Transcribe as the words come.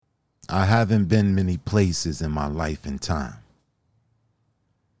I haven't been many places in my life and time.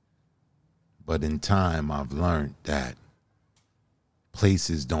 But in time, I've learned that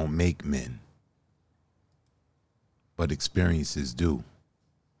places don't make men, but experiences do.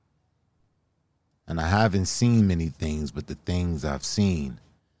 And I haven't seen many things, but the things I've seen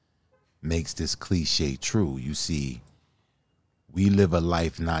makes this cliche true. You see, we live a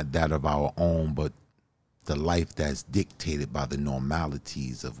life not that of our own, but the life that's dictated by the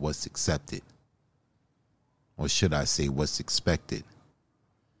normalities of what's accepted, or should I say what's expected.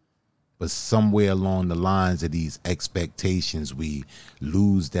 But somewhere along the lines of these expectations, we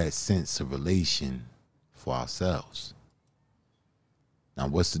lose that sense of relation for ourselves. Now,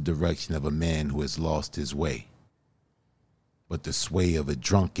 what's the direction of a man who has lost his way? But the sway of a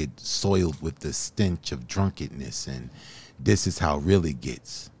drunkard soiled with the stench of drunkenness. And this is how it really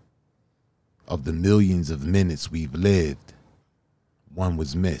gets. Of the millions of minutes we've lived, one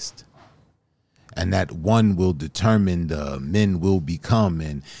was missed. And that one will determine the men will become.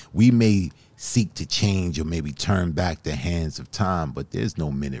 And we may seek to change or maybe turn back the hands of time, but there's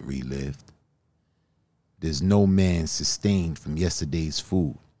no minute relived. There's no man sustained from yesterday's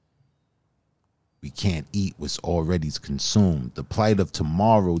food. We can't eat what's already consumed. The plight of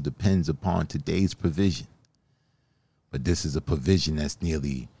tomorrow depends upon today's provision. But this is a provision that's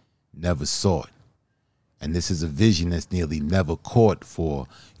nearly never sought. And this is a vision that's nearly never caught for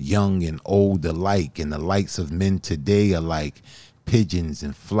young and old alike. And the likes of men today are like pigeons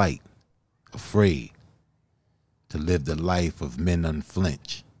in flight, afraid to live the life of men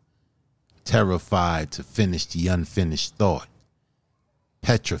unflinch, terrified to finish the unfinished thought,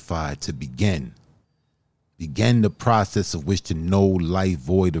 petrified to begin the process of which to know life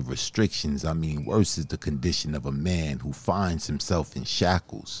void of restrictions. I mean, worse is the condition of a man who finds himself in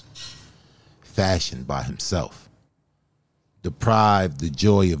shackles, fashioned by himself, deprived the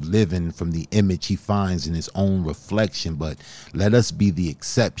joy of living from the image he finds in his own reflection. But let us be the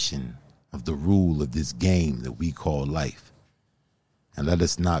exception of the rule of this game that we call life. And let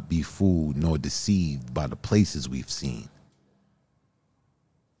us not be fooled nor deceived by the places we've seen.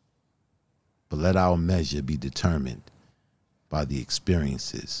 But let our measure be determined by the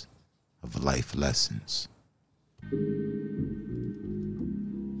experiences of life lessons.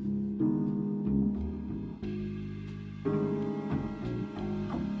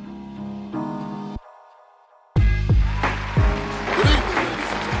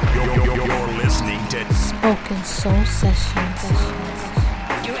 You're listening to Spoken Soul Sessions.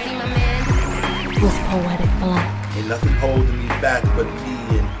 You ready, my man? With Poetic Black. Ain't nothing holding me back but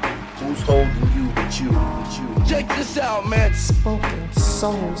me, and who's holding you but you? check this out, man. Spoken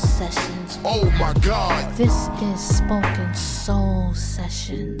Soul Sessions. Oh my God. This is Spoken Soul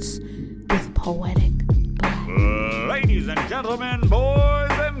Sessions with Poetic Black. Ladies and gentlemen, boys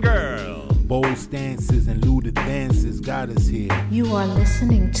and girls. Bold stances and looted dances got us here. You are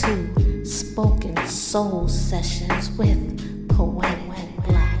listening to Spoken Soul Sessions with Poetic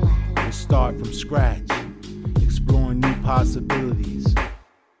Black. We'll start from scratch, exploring new possibilities.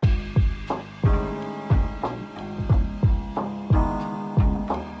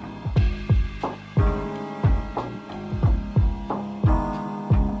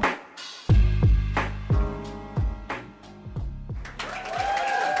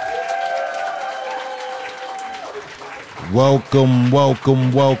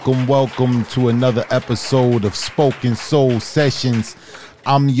 Welcome to another episode of Spoken Soul Sessions.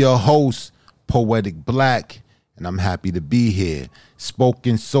 I'm your host, Poetic Black, and I'm happy to be here.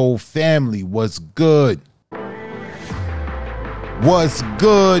 Spoken Soul family, what's good? What's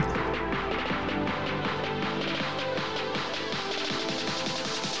good?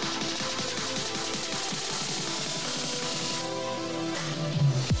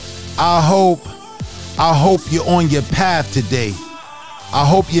 I hope you're on your path today. I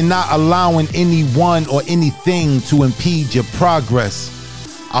hope you're not allowing anyone or anything to impede your progress.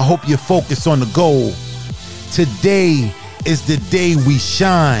 I hope you're focused on the goal. Today is the day we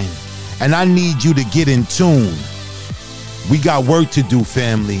shine, and I need you to get in tune. We got work to do,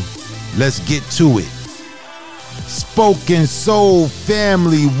 family. Let's get to it. Spoken Soul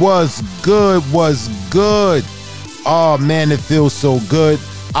family, what's good? Oh man, it feels so good.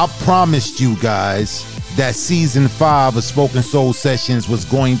 I promised you guys that season 5 of Spoken Soul Sessions was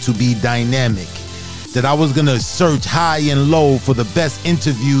going to be dynamic, that I was going to search high and low for the best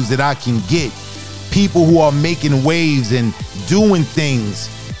interviews that I can get, people who are making waves and doing things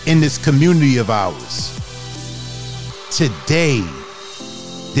in this community of ours. Today,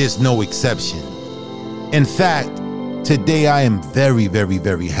 there's no exception. In fact, today I am very, very,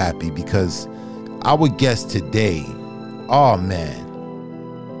 very happy because our guest today, oh man,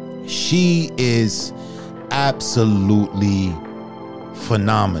 She is absolutely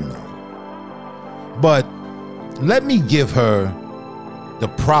phenomenal. But let me give her the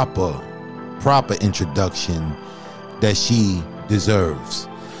proper introduction that she deserves.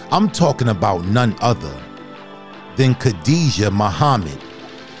 I'm talking about none other than Khadijah Muhammad,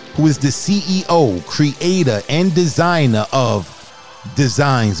 who is the CEO, creator, and designer of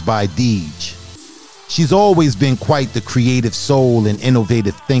Designs by Deej. She's always been quite the creative soul and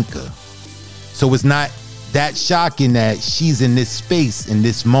innovative thinker. So it's not that shocking that she's in this space in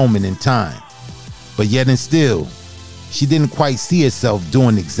this moment in time. But yet and still, she didn't quite see herself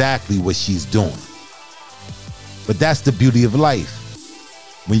doing exactly what she's doing. But that's the beauty of life.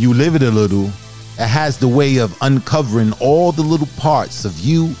 When you live it a little, it has the way of uncovering all the little parts of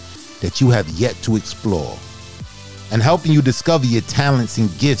you that you have yet to explore, and helping you discover your talents and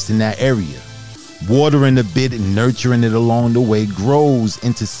gifts in that area. Watering a bit and nurturing it along the way grows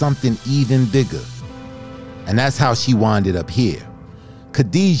into something even bigger. And that's how she winded up here.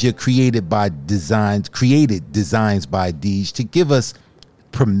 Khadijah created Designs by Deej to give us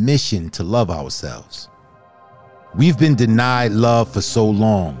permission to love ourselves. We've been denied love for so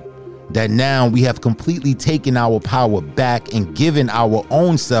long that now we have completely taken our power back and given our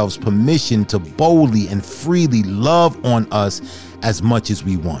own selves permission to boldly and freely love on us as much as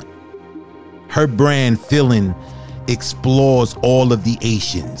we want. Her brand Feeling explores all of the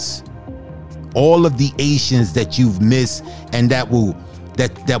Asians that you've missed, and that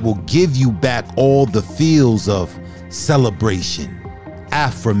will give you back all the feels of celebration,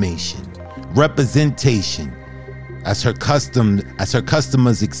 affirmation, representation. As her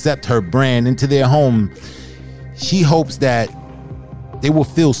customers accept her brand into their home, she hopes that they will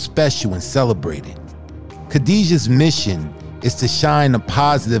feel special and celebrated. Khadijah's mission is to shine a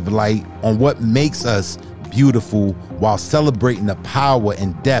positive light on what makes us beautiful while celebrating the power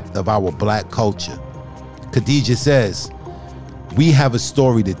and depth of our Black culture. Khadijah says, "We have a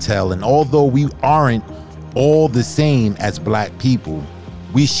story to tell, and although we aren't all the same as Black people,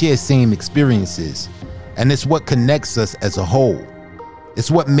 we share same experiences. And it's what connects us as a whole.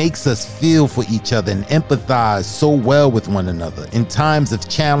 It's what makes us feel for each other and empathize so well with one another in times of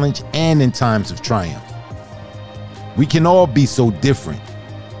challenge and in times of triumph. We can all be so different.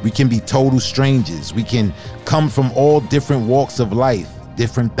 We can be total strangers. We can come from all different walks of life,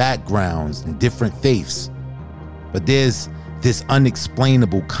 different backgrounds, and different faiths. But there's this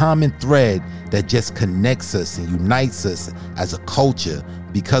unexplainable common thread that just connects us and unites us as a culture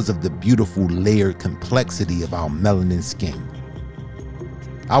because of the beautiful layered complexity of our melanin skin.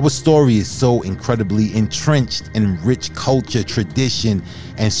 Our story is so incredibly entrenched in rich culture, tradition,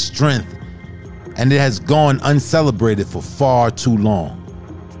 and strength, and it has gone uncelebrated for far too long.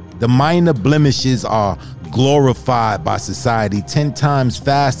 The minor blemishes are glorified by society 10 times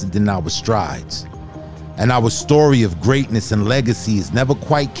faster than our strides. And our story of greatness and legacy is never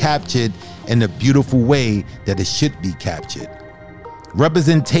quite captured in the beautiful way that it should be captured.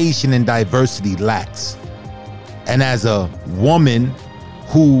 Representation and diversity lacks. And as a woman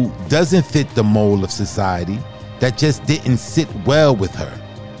who doesn't fit the mold of society, that just didn't sit well with her.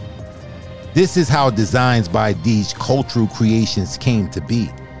 This is how Designs by Deej cultural creations came to be.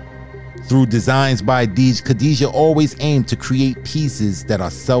 Through Designs by Deej, Khadijah always aimed to create pieces that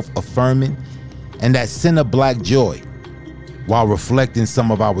are self-affirming and that center Black joy, while reflecting some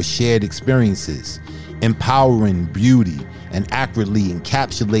of our shared experiences, empowering beauty, and accurately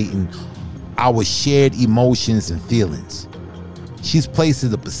encapsulating our shared emotions and feelings. She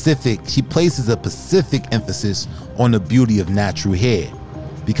places a specific emphasis on the beauty of natural hair,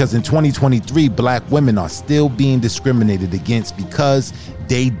 because in 2023, Black women are still being discriminated against because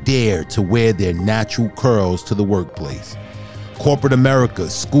they dare to wear their natural curls to the workplace. Corporate America,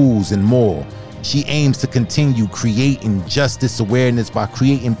 schools, and more. She aims to continue creating justice awareness by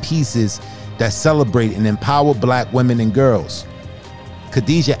creating pieces that celebrate and empower Black women and girls.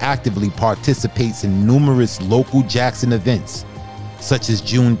 Khadijah actively participates in numerous local Jackson events, such as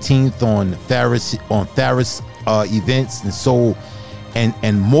Juneteenth on Ferris events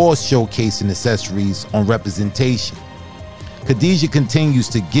and more showcasing accessories on representation. Khadijah continues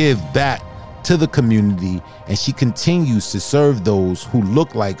to give back to the community, and she continues to serve those who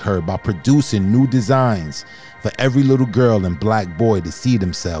look like her by producing new designs for every little girl and Black boy to see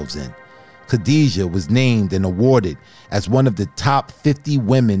themselves in. Khadijah was named and awarded as one of the top 50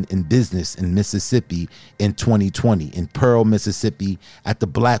 women in business in Mississippi in 2020 in Pearl, Mississippi at the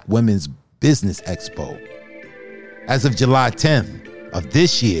Black Women's Business Expo. As of July 10th of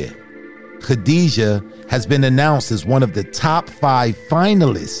this year, Khadijah has been announced as one of the top 5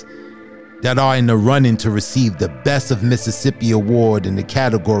 finalists that are in the running to receive the Best of Mississippi Award in the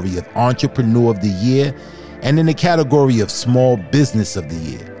category of Entrepreneur of the Year and in the category of Small Business of the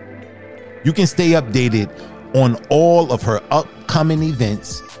Year. You can stay updated on all of her upcoming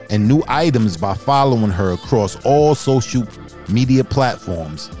events and new items by following her across all social media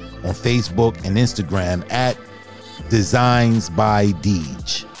platforms on Facebook and Instagram at Designs by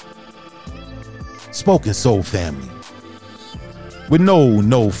Deej. Spoken Soul family, with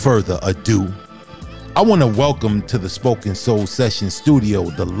no further ado, I want to welcome to the Spoken Soul Session studio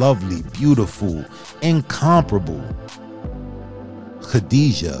the lovely, beautiful, incomparable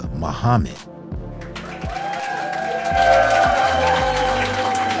Khadijah Muhammad.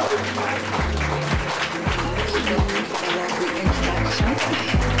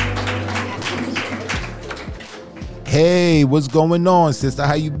 Hey, what's going on, sister?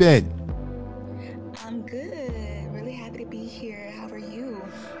 How you been? I'm good. Really happy to be here. How are you?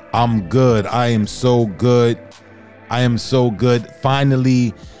 I'm good. I am so good.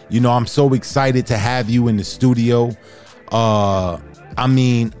 Finally, I'm so excited to have you in the studio. I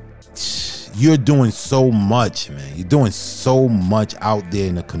mean, you're doing so much, man. You're doing so much out there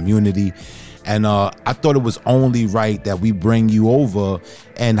in the community. And I thought it was only right that we bring you over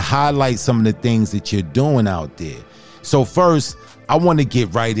and highlight some of the things that you're doing out there. So first, I want to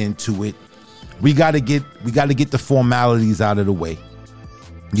get right into it. We got to get the formalities out of the way.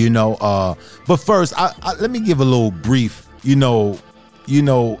 But first, I let me give a little brief,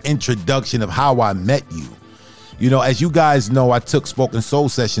 introduction of how I met you. As you guys know, I took Spoken Soul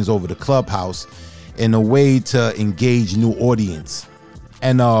Sessions over to Clubhouse in a way to engage new audience.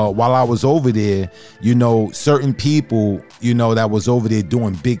 And while I was over there, certain people, that was over there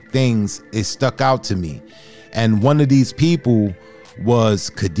doing big things, it stuck out to me. And one of these people was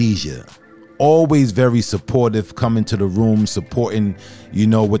Khadijah. Always very supportive, coming to the room, supporting,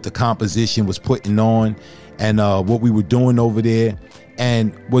 what the composition was putting on and what we were doing over there.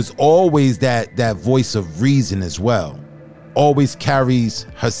 And was always that voice of reason as well. Always carries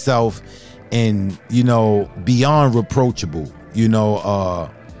herself in, beyond reproachable.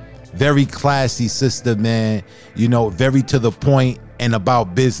 Very classy sister, man, very to the point and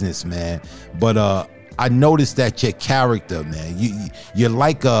about business, man. But I noticed that your character, man, you're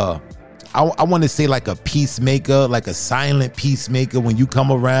like I want to say like a peacemaker, like a silent peacemaker. When you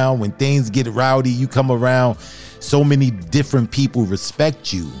come around, when things get rowdy, you come around, so many different people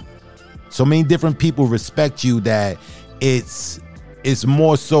respect you. So many different people respect you that it's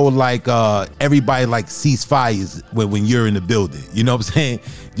more so like everybody like ceasefires when you're in the building. You know what I'm saying?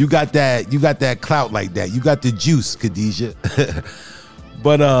 You got that clout like that. You got the juice, Khadijah.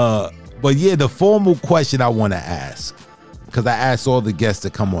 But yeah, the formal question I want to ask, because I asked all the guests to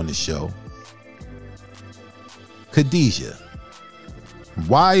come on the show. Khadijah,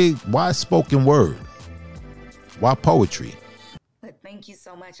 why spoken word? Why poetry? But thank you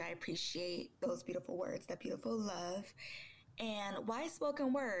so much. I appreciate those beautiful words, that beautiful love. And why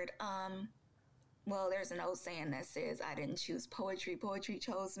spoken word? Well, there's an old saying that says, I didn't choose poetry. Poetry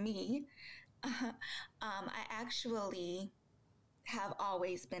chose me. I actually have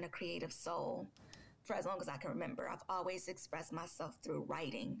always been a creative soul for as long as I can remember. I've always expressed myself through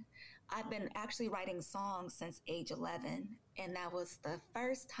writing. I've been actually writing songs since age 11, and that was the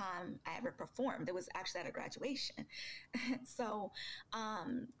first time I ever performed. It was actually at a graduation. So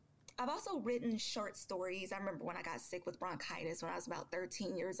I've also written short stories. I remember when I got sick with bronchitis when I was about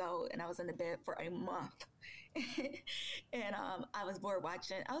 13 years old, and I was in the bed for a month. And I was bored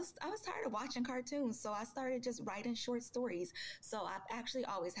watching. I was tired of watching cartoons, so I started just writing short stories. So I've actually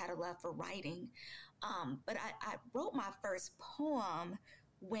always had a love for writing. But I wrote my first poem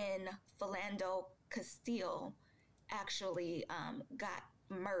when Philando Castile actually got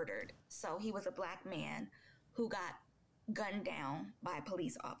murdered. So he was a Black man who got gunned down by a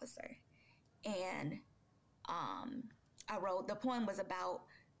police officer. And I wrote, the poem was about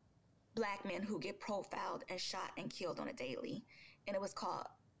Black men who get profiled and shot and killed on a daily. And it was called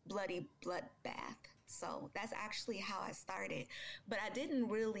Bloody Bloodbath. So that's actually how I started. But I didn't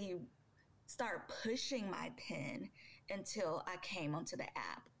really start pushing my pen until I came onto the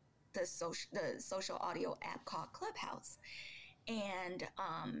app, the social audio app called Clubhouse. And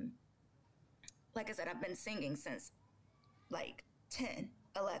like I said, I've been singing since like 10,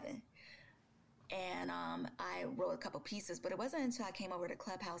 11. And I wrote a couple pieces, but it wasn't until I came over to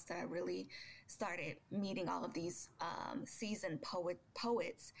Clubhouse that I really started meeting all of these seasoned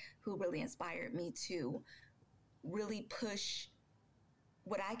poets who really inspired me to really push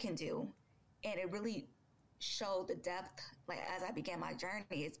what I can do. And it really show the depth, like as I began my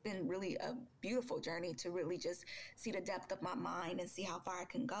journey. It's been really a beautiful journey to really just see the depth of my mind and see how far I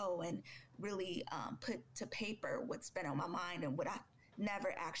can go, and really put to paper what's been on my mind and what I've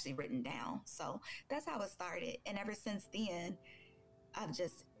never actually written down. So that's how it started. And ever since then, I've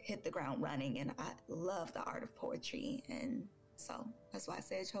just hit the ground running, and I love the art of poetry. And so that's why I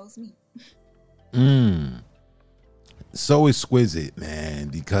said it chose me. So exquisite, man,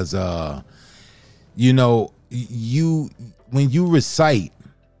 because you know, when you recite,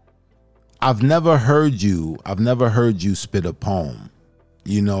 I've never heard you spit a poem,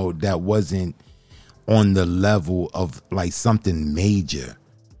 you know, that wasn't on the level of like something major,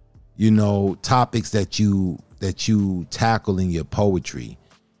 you know, topics that you tackle in your poetry,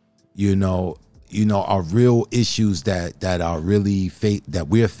 you know, are real issues that are really that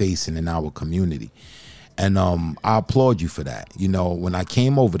we're facing in our community. And I applaud you for that. You know, when I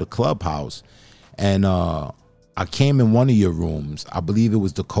came over to Clubhouse and I came in one of your rooms, I believe it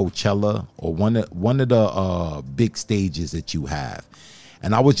was the Coachella or one of the big stages that you have.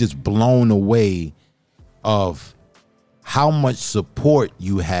 And I was just blown away of how much support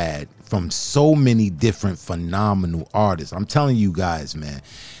you had from so many different phenomenal artists. I'm telling you guys, man,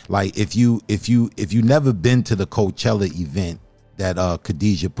 like if you never been to the Coachella event that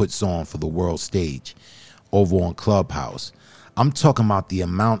Khadijah puts on for the world stage over on Clubhouse, I'm talking about the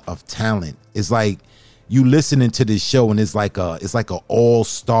amount of talent. It's like you listening to this show and it's like a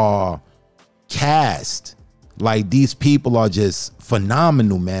all-star cast. Like these people are just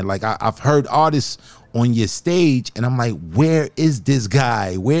phenomenal, man. Like I've heard artists on your stage and I'm like, where is this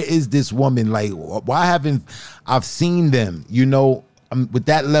guy? Where is this woman? Like, why haven't I've seen them, you know, with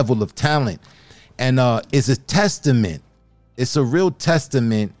that level of talent? And it's a testament. It's a real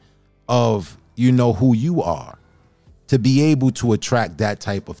testament of, you know, who you are, to be able to attract that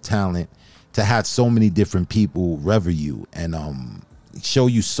type of talent, to have so many different people rever you and show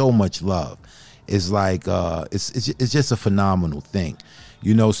you so much love. It's like it's just a phenomenal thing,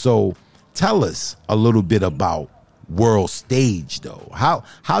 you know. So tell us a little bit about World Stage, though.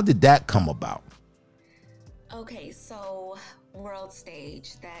 How did that come about? Okay, so World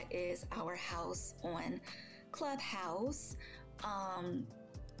Stage, that is our house on Clubhouse.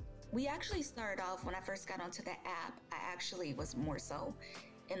 We actually started off, when I first got onto the app, I actually was more so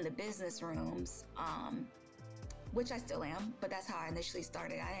in the business rooms, which I still am, but that's how I initially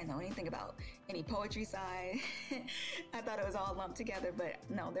started. I didn't know anything about any poetry side. I thought it was all lumped together, but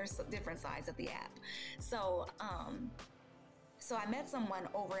no, there's different sides of the app. So I met someone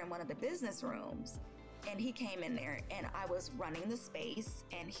over in one of the business rooms, and he came in there, and I was running the space,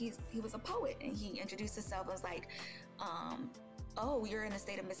 and he was a poet, and he introduced himself and was like, oh, you're in the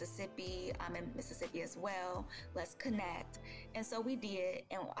state of Mississippi. I'm in Mississippi as well. Let's connect. And so we did,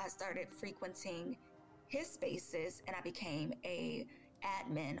 and I started frequenting his spaces, and I became a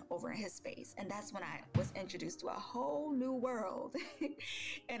admin over in his space. And that's when I was introduced to a whole new world.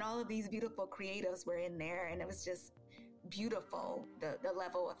 And all of these beautiful creatives were in there, and it was just beautiful, the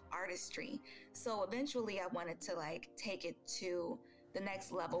level of artistry. So eventually I wanted to like take it to the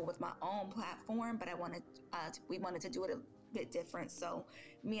next level with my own platform, but we wanted to do it a bit different. So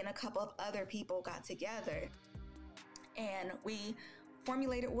me and a couple of other people got together and we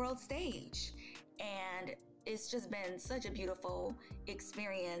formulated World Stage, and it's just been such a beautiful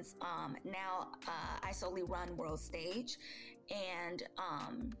experience. Now I solely run World Stage, and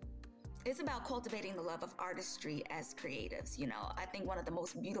it's about cultivating the love of artistry as creatives. You know, I think one of the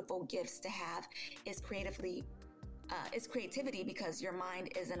most beautiful gifts to have is creativity, because your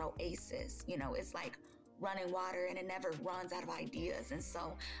mind is an oasis. You know, it's like running water and it never runs out of ideas. And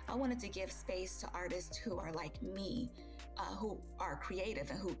so I wanted to give space to artists who are like me, who are creative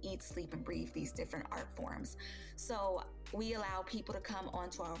and who eat, sleep, and breathe these different art forms. So we allow people to come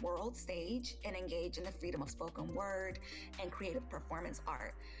onto our World Stage and engage in the freedom of spoken word and creative performance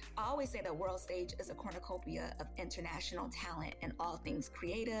art. I always say that World Stage is a cornucopia of international talent and all things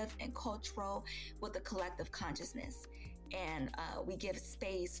creative and cultural with a collective consciousness. And we give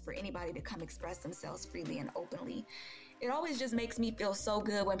space for anybody to come express themselves freely and openly. It always just makes me feel so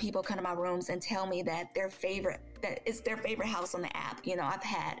good when people come to my rooms and tell me that it's their favorite house on the app. You know, I've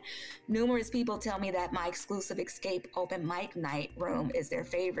had numerous people tell me that my exclusive Escape open mic night room is their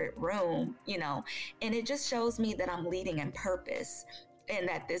favorite room, you know, and it just shows me that I'm leading in purpose, and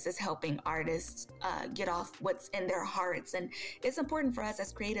that this is helping artists get off what's in their hearts. And it's important for us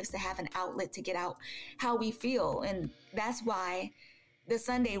as creatives to have an outlet to get out how we feel. And that's why the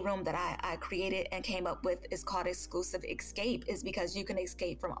Sunday room that I created and came up with is called Exclusive Escape, is because you can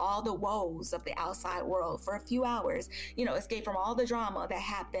escape from all the woes of the outside world for a few hours, you know, escape from all the drama that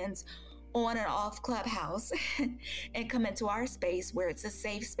happens on and off Clubhouse and come into our space where it's a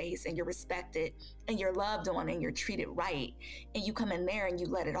safe space and you're respected and you're loved on and you're treated right, and you come in there and you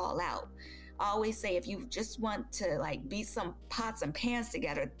let it all out. I always say, if you just want to like beat some pots and pans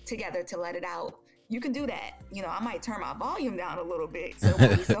together to let it out, you can do that. You know, I might turn my volume down a little bit so it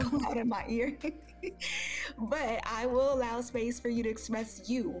won't be so loud in my ear. But I will allow space for you to express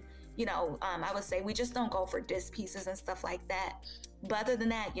you. You know, I would say we just don't go for diss pieces and stuff like that. But other than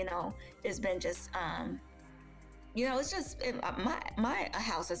that, you know, it's been just, you know, it's just, my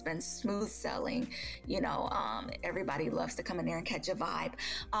house has been smooth selling. You know, everybody loves to come in there and catch a vibe.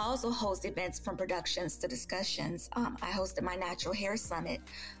 I also host events from productions to discussions. I hosted my Natural Hair Summit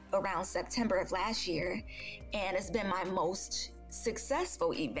around September of last year, and it's been my most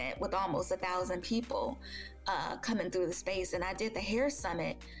successful event with almost 1,000 people coming through the space. And I did the hair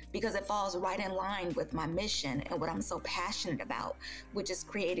summit because it falls right in line with my mission and what I'm so passionate about, which is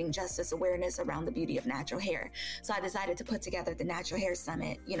creating justice awareness around the beauty of natural hair. So I decided to put together the Natural Hair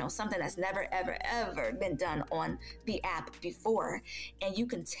Summit, you know, something that's never, ever, ever been done on the app before. And you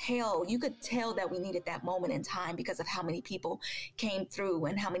could tell that we needed that moment in time because of how many people came through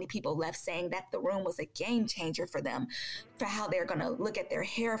and how many people left saying that the room was a game changer for them, for how they're going to look at their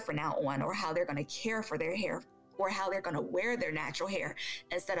hair from now on, or how they're going to care for their hair, or how they're going to wear their natural hair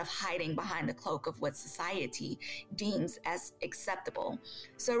instead of hiding behind the cloak of what society deems as acceptable.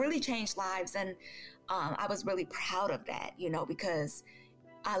 So it really changed lives. And I was really proud of that, you know, because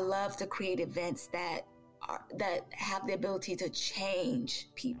I love to create events that have the ability to change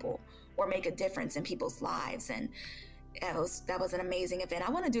people or make a difference in people's lives. And that was an amazing event.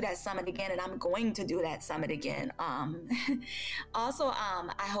 I want to do that summit again, and I'm going to do that summit again. Also,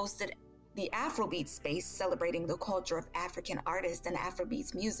 I hosted the Afrobeat space, celebrating the culture of African artists and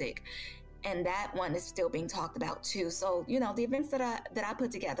Afrobeats music. And that one is still being talked about too. So, you know, the events that I put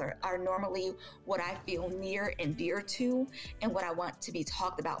together are normally what I feel near and dear to, and what I want to be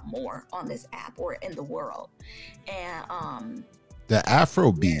talked about more on this app or in the world. And the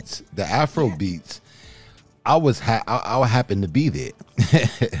Afrobeats, I happened to be there.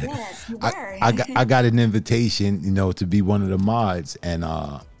 Yes, you were. I got an invitation, you know, to be one of the mods, and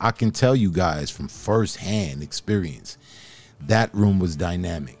I can tell you guys from firsthand experience, that room was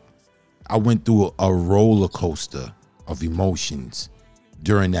dynamic. I went through a roller coaster of emotions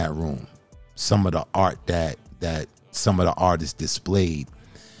during that room. Some of the art that some of the artists displayed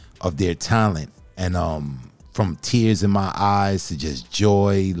of their talent, and from tears in my eyes to just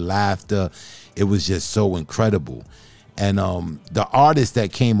joy, laughter. It was just so incredible. And the artist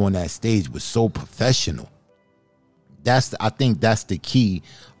that came on that stage was so professional. I think that's the key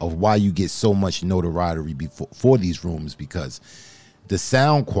of why you get so much notoriety for these rooms, because the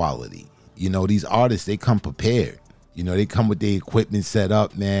sound quality, you know, these artists, they come prepared. You know, they come with their equipment set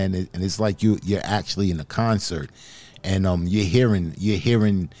up, man, and it's like you're actually in a concert, and you're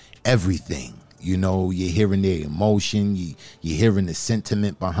hearing everything. You know, you're hearing their emotion, you're hearing the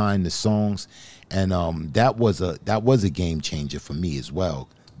sentiment behind the songs, and that was a game changer for me as well.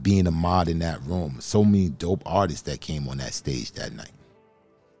 Being a mod in that room, so many dope artists that came on that stage that night.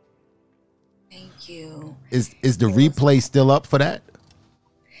 Thank you. Is the replay still up for that?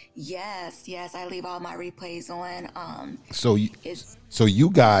 Yes, I leave all my replays on. So you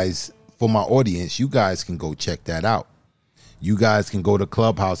guys, for my audience, you guys can go check that out. You guys can go to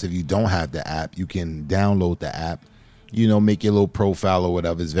Clubhouse. If you don't have the app, you can download the app, you know, make your little profile or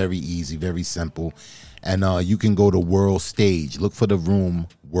whatever. It's very easy, very simple. And you can go to World Stage. Look for the room,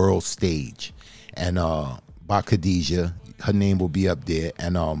 World Stage. And by Khadijah, her name will be up there.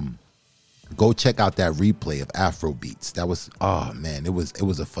 And go check out that replay of Afrobeats. That was, oh man, it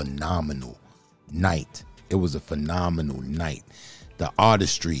was a phenomenal night. It was a phenomenal night. The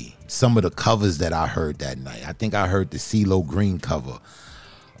artistry, some of the covers that I heard that night. I think I heard the CeeLo Green cover.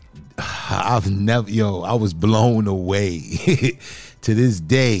 I was blown away. To this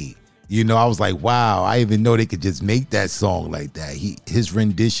day, you know, I was like, wow, I even know they could just make that song like that. His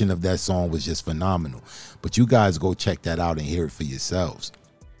rendition of that song was just phenomenal. But you guys go check that out and hear it for yourselves.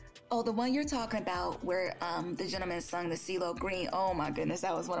 Oh, the one you're talking about where the gentleman sung the CeeLo Green. Oh my goodness,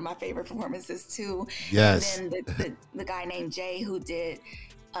 that was one of my favorite performances too. Yes. And then the guy named Jay who did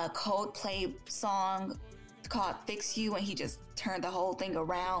a Coldplay song called Fix You, and he just turned the whole thing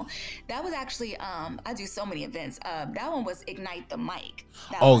around. That was actually, I do so many events. That one was Ignite the Mic.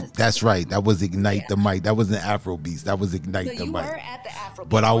 That's right. That was Ignite the Mic. That wasn't Afrobeats. That was Ignite the Mic. You were at the Afrobeats.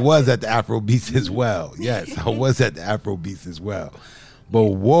 But I was at the Afrobeats as well. Yes, I was at the Afrobeats as well. But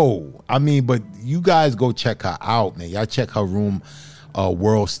whoa, I mean, but you guys go check her out, man. Y'all check her room,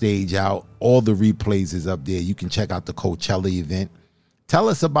 World Stage out. All the replays is up there. You can check out the Coachella event. Tell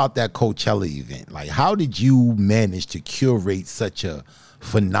us about that Coachella event. Like, how did you manage to curate such a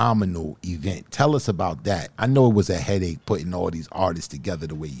phenomenal event? Tell us about that. I know it was a headache putting all these artists together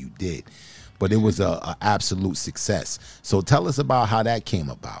the way you did, but it was a absolute success. So tell us about how that came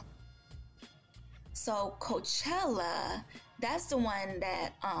about. So Coachella, that's the one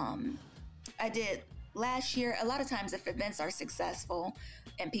that I did last year. A lot of times if events are successful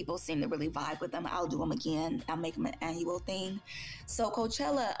and people seem to really vibe with them, I'll do them again. I'll make them an annual thing. So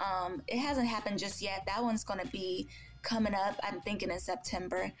Coachella, it hasn't happened just yet. That one's going to be coming up, I'm thinking in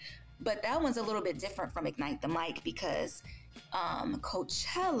September. But that one's a little bit different from Ignite the Mic because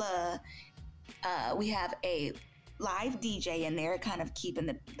Coachella, we have a live DJ in there, kind of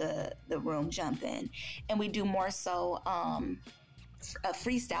keeping the room jumping. And we do more so a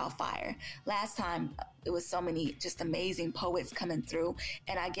freestyle fire. Last time it was so many just amazing poets coming through,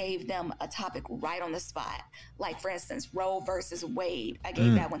 and I gave them a topic right on the spot. Like for instance, Roe versus Wade. I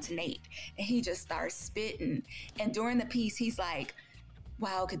gave that one to Nate, and he just started spitting. And during the piece, he's like,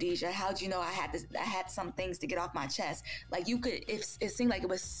 "Wow, Khadijah, how'd you know I had some things to get off my chest?" Like you could, it seemed like it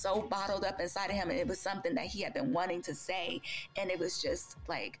was so bottled up inside of him, and it was something that he had been wanting to say, and it was just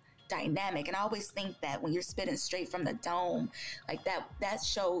like dynamic. And I always think that when you're spitting straight from the dome, like that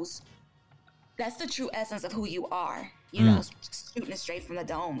shows, that's the true essence of who you are. You know, shooting it straight from the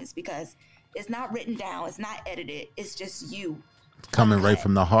dome is because it's not written down, it's not edited, it's just you. It's coming right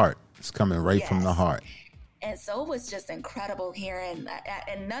from the heart. It's coming right from the heart. And so it was just incredible hearing,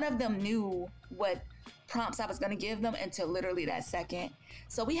 and none of them knew what prompts I was going to give them until literally that second.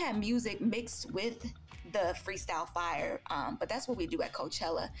 So we had music mixed with the freestyle fire, but that's what we do at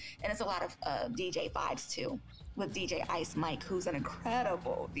Coachella. And it's a lot of DJ vibes too, with DJ Ice Mike, who's an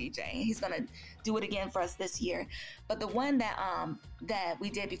incredible DJ. He's going to do it again for us this year. But the one that we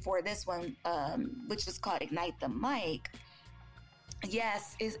did before this one, which is called Ignite the Mic,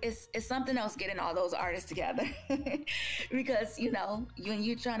 yes, it's something else getting all those artists together because, you know, when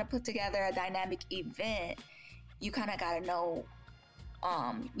you're trying to put together a dynamic event, you kind of got to know,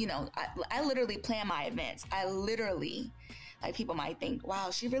 you know, I literally plan my events. I literally, like people might think, wow,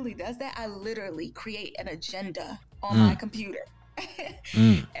 she really does that. I literally create an agenda on my computer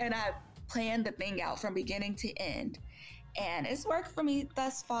and I plan the thing out from beginning to end. And it's worked for me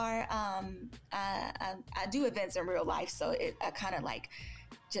thus far. I do events in real life, so I kind of like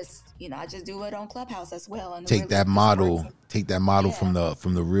just, you know, I just do it on Clubhouse as well. And take that model from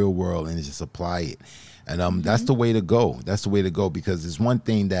the real world and just apply it. And that's the way to go. That's the way to go, because it's one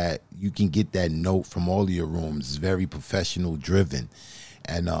thing that you can get that note from all of your rooms. It's very professional driven,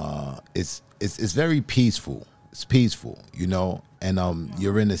 and it's very peaceful. It's peaceful, you know, and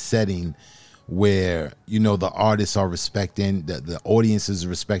you're in a setting where, you know, the artists are respecting, the audience is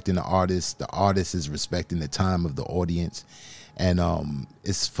respecting the artist is respecting the time of the audience, and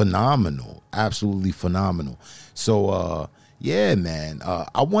it's phenomenal, absolutely phenomenal. So yeah, man,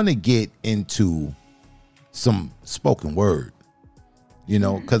 I want to get into some spoken word, you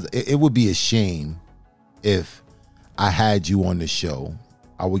know, because it would be a shame if I had you on the show.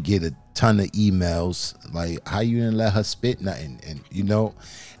 I would get a ton of emails like, how you didn't let her spit nothing, and you know,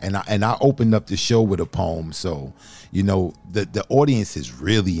 and I opened up the show with a poem, so you know the audience is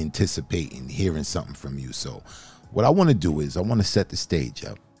really anticipating hearing something from you. So what I want to do is I want to set the stage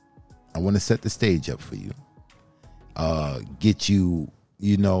up. I want to set the stage up for you. Get you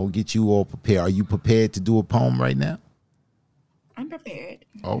all prepared. Are you prepared to do a poem right now? I'm prepared.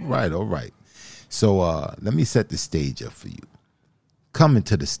 All right. So let me set the stage up for you. Coming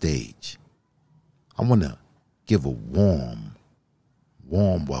to the stage, I want to give a warm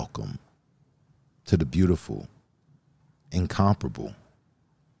welcome to the beautiful, incomparable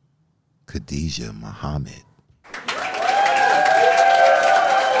Khadijah Muhammad.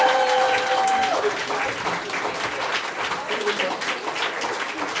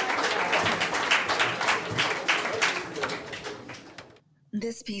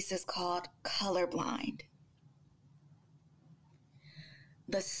 This piece is called Colorblind.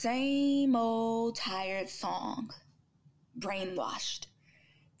 The same old tired song, brainwashed.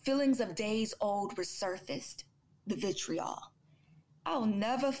 Feelings of days old resurfaced, the vitriol. I'll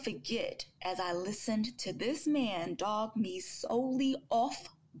never forget as I listened to this man dog me solely off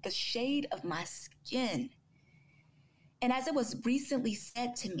the shade of my skin. And as it was recently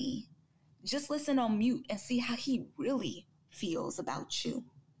said to me, just listen on mute and see how he really feels about you.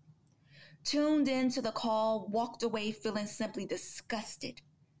 Tuned into the call, walked away feeling simply disgusted,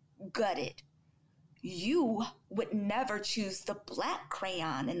 gutted. You would never choose the black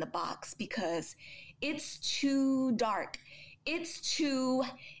crayon in the box because it's too dark.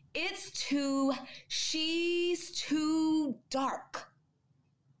 She's too dark.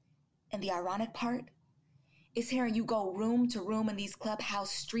 And the ironic part is hearing you go room to room in these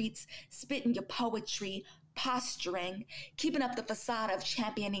clubhouse streets, spitting your poetry, posturing, keeping up the facade of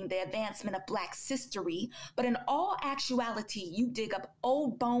championing the advancement of Black sistery, but in all actuality, you dig up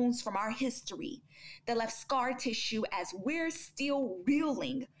old bones from our history that left scar tissue as we're still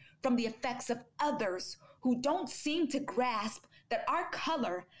reeling from the effects of others who don't seem to grasp that our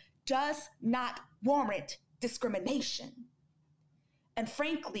color does not warrant discrimination. And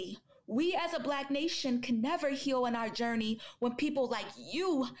frankly, we as a Black nation can never heal in our journey when people like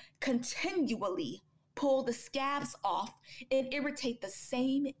you continually pull the scabs off and irritate the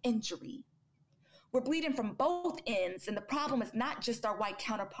same injury. We're bleeding from both ends, and the problem is not just our white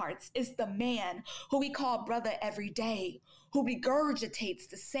counterparts, it's the man who we call brother every day, who regurgitates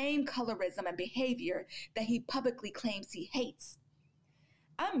the same colorism and behavior that he publicly claims he hates.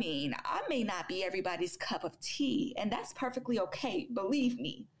 I mean, I may not be everybody's cup of tea, and that's perfectly okay, believe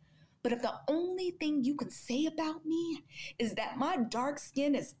me. But if the only thing you can say about me is that my dark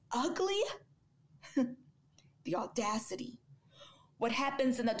skin is ugly, the audacity. What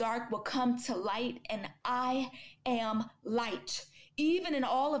happens in the dark will come to light, and I am light. Even in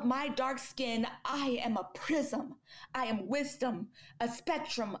all of my dark skin, I am a prism. I am wisdom, a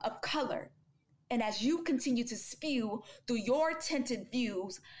spectrum of color. And as you continue to spew through your tinted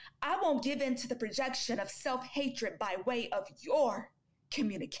views, I won't give in to the projection of self-hatred by way of your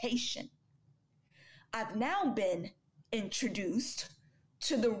communication. I've now been introduced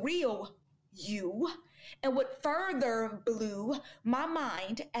to the real you, and what further blew my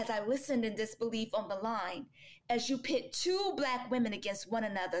mind as I listened in disbelief on the line as you pit two Black women against one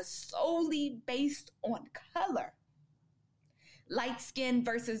another solely based on color. Light skin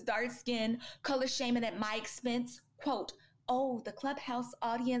versus dark skin, color shaming at my expense. Quote, oh, the clubhouse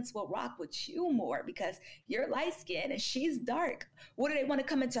audience will rock with you more because you're light skinned and she's dark. What do they want to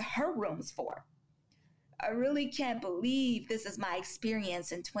come into her rooms for? I really can't believe this is my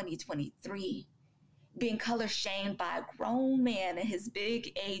experience in 2023, being color shamed by a grown man in his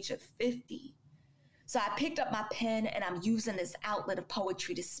big age of 50. So I picked up my pen and I'm using this outlet of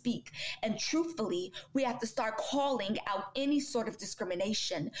poetry to speak. And truthfully, we have to start calling out any sort of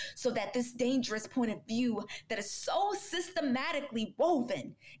discrimination so that this dangerous point of view that is so systematically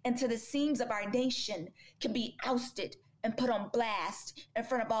woven into the seams of our nation can be ousted and put on blast in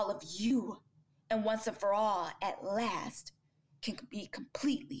front of all of you. And once and for all, at last, can be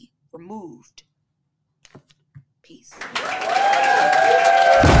completely removed. Peace.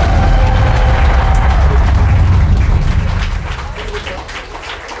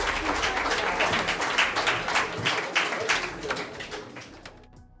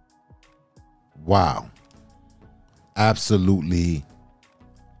 Wow. Absolutely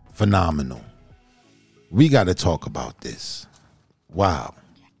phenomenal. We got to talk about this. Wow.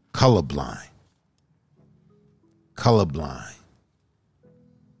 Colorblind.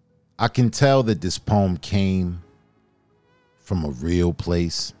 I can tell that this poem came from a real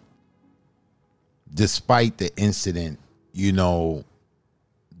place. Despite the incident, you know,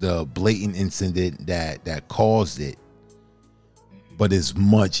 the blatant incident that caused it, but it's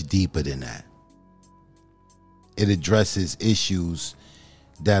much deeper than that. It addresses issues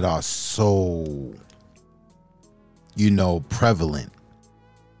that are so, you know, prevalent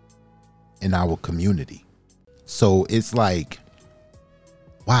in our community. So it's like,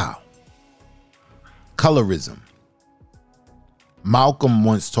 wow. Colorism. Malcolm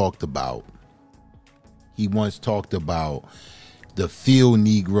once talked about the field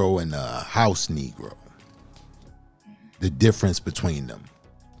Negro and the house Negro. The difference between them.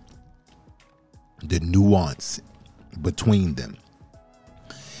 The nuance between them.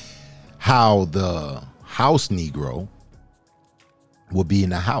 How the house Negro would be in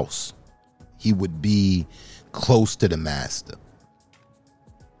the house. He would be close to the master.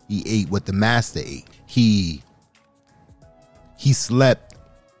 He ate what the master ate. He slept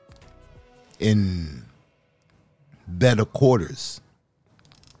in better quarters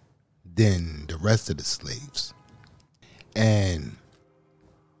than the rest of the slaves. And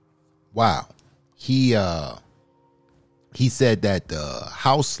wow, he said that the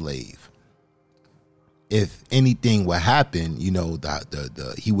house slave, if anything would happen, you know,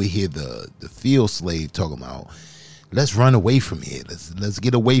 he would hear the field slave talking about, let's run away from here. Let's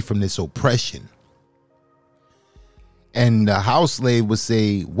get away from this oppression. And the house slave would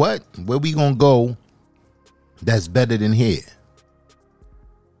say, what? Where we gonna go that's better than here?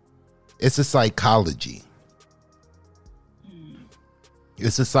 It's a psychology.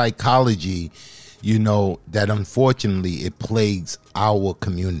 It's a psychology, you know, that unfortunately it plagues our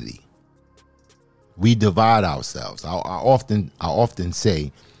community. We divide ourselves. I often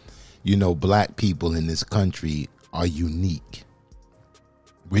say black people in this country are unique.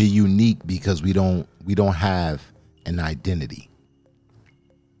 We're unique because we don't have an identity.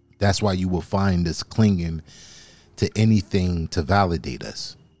 That's why you will find us clinging to anything to validate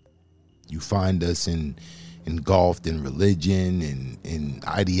us. You find us engulfed in religion and in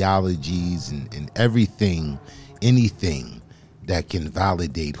ideologies and everything, anything that can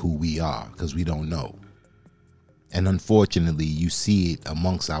validate who we are, because we don't know. And unfortunately, you see it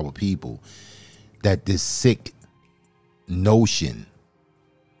amongst our people, that this sick notion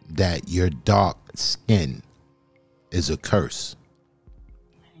that your dark skin is a curse,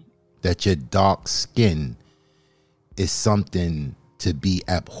 that your dark skin is something to be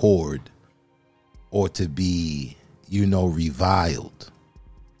abhorred or to be, reviled.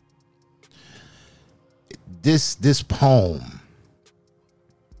 This poem,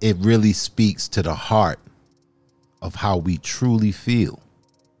 it really speaks to the heart of how we truly feel.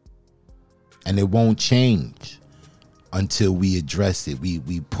 And it won't change until we address it.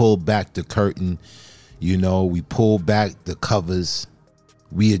 We pull back the curtain, we pull back the covers.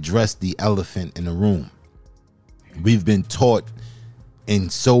 We address the elephant in the room. We've been taught in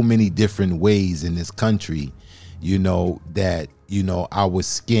so many different ways in this country, that, our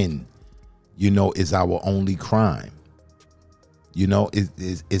skin, is our only crime.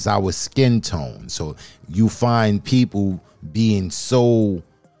 Is our skin tone. So you find people being so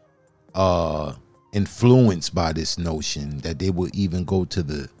influenced by this notion that they will even go to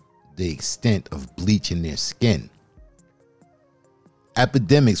the extent of bleaching their skin.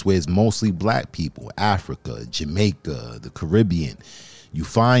 Epidemics where it's mostly black people, Africa, Jamaica, the Caribbean, you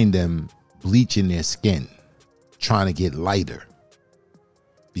find them bleaching their skin, trying to get lighter,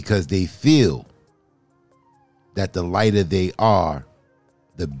 because they feel that the lighter they are,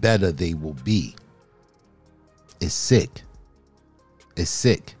 the better they will be. It's sick. It's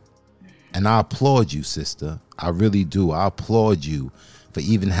sick. And I applaud you, sister. I really do. I applaud you for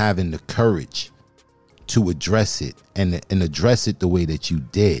even having the courage to address it and address it the way that you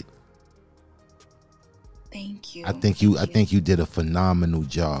did. Thank you. I think you did a phenomenal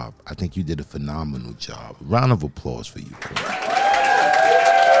job. Round of applause for you.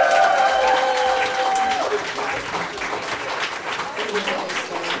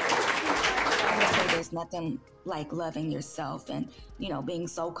 There's nothing like loving yourself and, being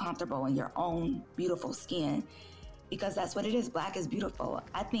so comfortable in your own beautiful skin, because that's what it is. Black is beautiful.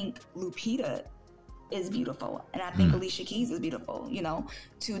 I think Lupita is beautiful, and I think Alicia Keys is beautiful,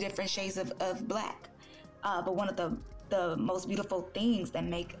 two different shades of black. But one of the most beautiful things that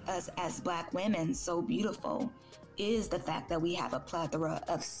make us as black women so beautiful is the fact that we have a plethora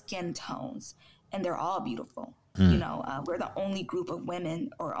of skin tones, and they're all beautiful. We're the only group of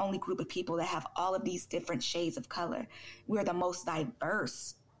women or only group of people that have all of these different shades of color. We're the most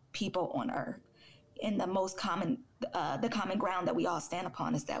diverse people on earth. And the most common ground that we all stand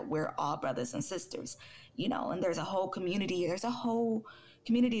upon is that we're all brothers and sisters, and there's a whole community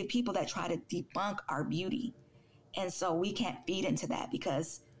of people that try to debunk our beauty. And so we can't feed into that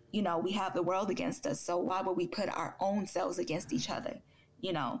because, we have the world against us. So why would we put our own selves against each other,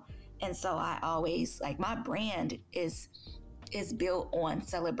 And so I always, my brand is built on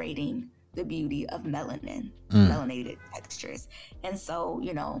celebrating the beauty of melanin, melanated textures. And so,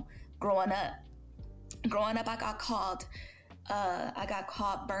 growing up, I got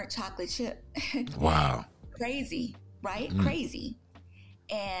called burnt chocolate chip. Wow. Crazy, right? Crazy.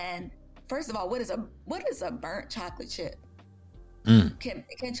 And first of all, what is a burnt chocolate chip? Can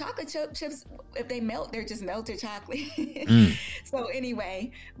chocolate chips, if they melt, they're just melted chocolate. So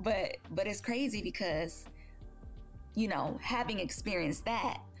anyway, but it's crazy because, having experienced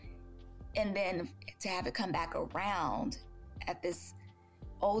that, and then to have it come back around at this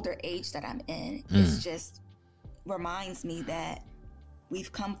older age that I'm in, it's just reminds me that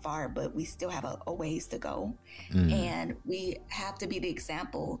we've come far, but we still have a ways to go. And we have to be the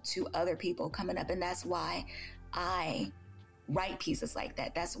example to other people coming up. And that's why I write pieces like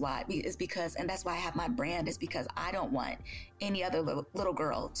that. That's why that's why I have my brand, is because I don't want any other little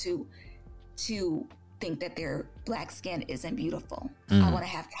girl to think that their black skin isn't beautiful. I want to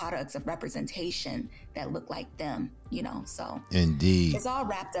have products of representation that look like them, so indeed, it's all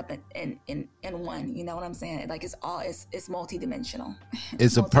wrapped up in one, you know what I'm saying? It's multidimensional.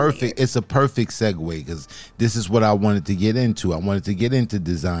 It's a perfect segue, because this is what I wanted to get into. I wanted to get into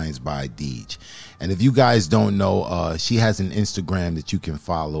Designs by Deej. And if you guys don't know, she has an Instagram that you can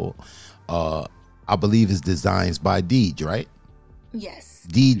follow. I believe it's Designs by Deej, right? Yes.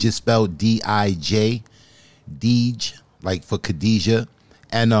 Deej is spelled D-I-J. Deej, for Khadijah.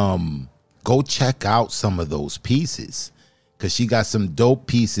 And go check out some of those pieces, because she got some dope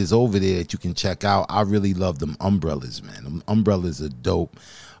pieces over there that you can check out. I really love them umbrellas, man. Them umbrellas are dope.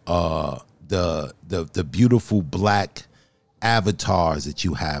 The beautiful black avatars that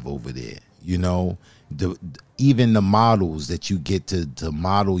you have over there, you know, even the models that you get to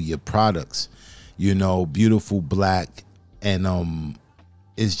model your products, you know, beautiful black. And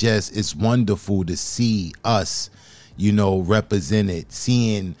it's wonderful to see us, you know, represented,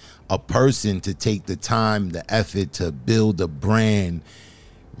 seeing a person to take the time, the effort to build a brand,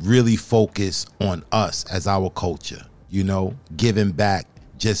 really focus on us as our culture, you know, giving back,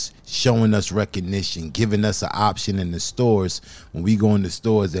 just showing us recognition, giving us an option in the stores when we go in the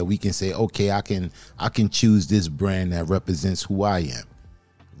stores that we can say, okay, I can choose this brand that represents who I am,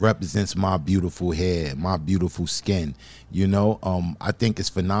 represents my beautiful hair, my beautiful skin, you know. I think it's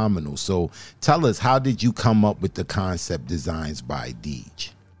phenomenal. So tell us, how did you come up with the concept Designs by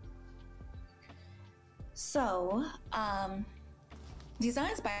Deej? So,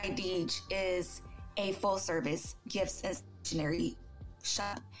 Designs by Deej is a full-service gifts and stationery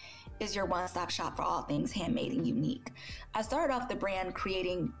shop. Is your one-stop shop for all things handmade and unique. I started off the brand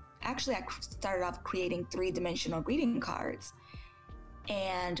creating 3-dimensional greeting cards,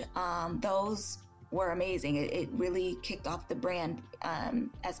 and those were amazing. It really kicked off the brand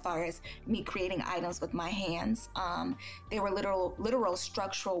as far as me creating items with my hands. They were literal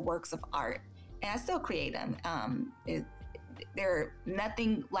structural works of art, and I still create them. They're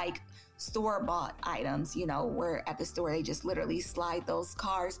nothing like store-bought items, you know, where at the store they just literally slide those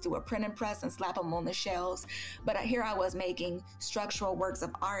cards through a printing press and slap them on the shelves. But here I was making structural works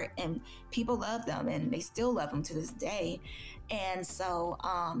of art, and people love them, and they still love them to this day. And so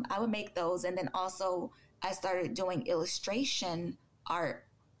I would make those, and then also I started doing illustration art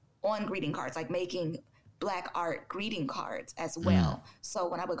on greeting cards, like making Black art greeting cards as well. So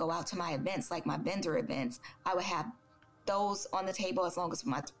when I would go out to my events, like my vendor events, I would have those on the table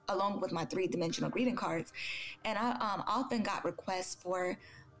along with my 3-dimensional greeting cards. And I often got requests for,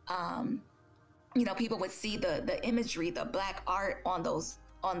 you know, people would see the imagery, the Black art on those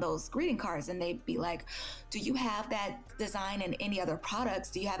greeting cards, and they'd be like, do you have that design in any other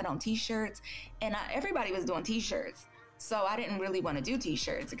products? Do you have it on t-shirts? And everybody was doing t-shirts. So I didn't really want to do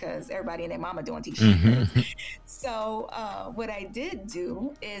t-shirts because everybody and their mama doing t-shirts. So what I did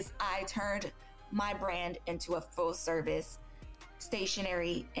do is I turned my brand into a full service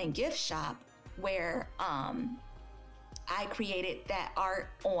stationery and gift shop where I created that art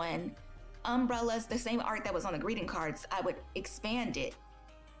on umbrellas, the same art that was on the greeting cards. I would expand it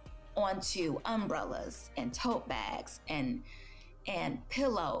onto umbrellas and tote bags and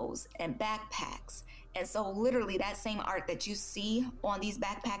pillows and backpacks. And so literally that same art that you see on these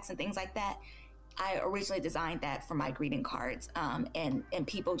backpacks and things like that, I originally designed that for my greeting cards, and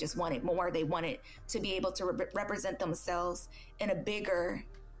people just wanted more. They wanted to be able to represent themselves in a bigger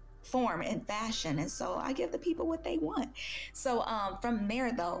form and fashion, and so I give the people what they want. So from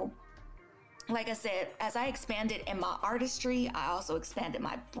there, though, like I said, as I expanded in my artistry, I also expanded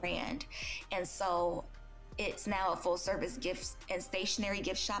my brand, and so it's now a full-service gifts and stationery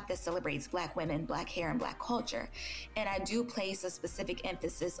gift shop that celebrates Black women, Black hair, and Black culture. And I do place a specific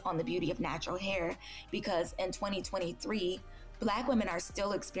emphasis on the beauty of natural hair because in 2023, Black women are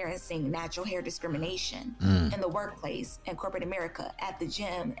still experiencing natural hair discrimination in the workplace, in corporate America, at the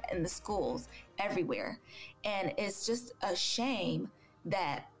gym, in the schools, everywhere. And it's just a shame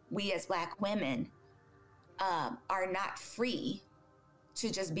that we as Black women are not free to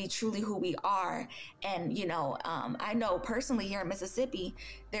just be truly who we are. And, you know, I know personally here in Mississippi,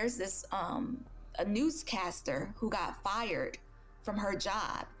 there's this a newscaster who got fired from her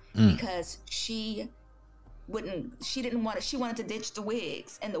job because she wanted to ditch the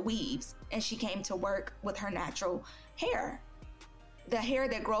wigs and the weaves, and she came to work with her natural hair, the hair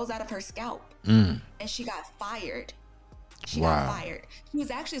that grows out of her scalp. And she got fired. She got fired. She was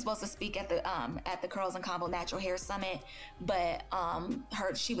actually supposed to speak at the Curls and Combo Natural Hair Summit, but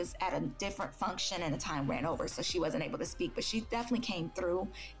she was at a different function and the time ran over, so she wasn't able to speak. But she definitely came through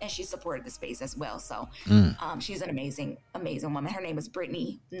and she supported the space as well. So she's an amazing woman. Her name is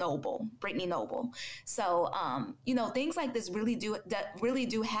Brittany Noble. So you know, things like this really do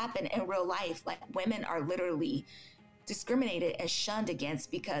happen in real life. Like, women are literally discriminated and shunned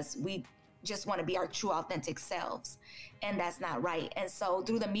against because we just want to be our true authentic selves, and that's not right. And so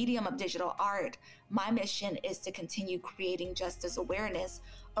through the medium of digital art, my mission is to continue creating justice awareness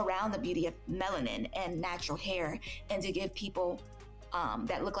around the beauty of melanin and natural hair, and to give people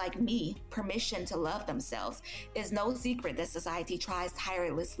that look like me permission to love themselves. It's no secret that society tries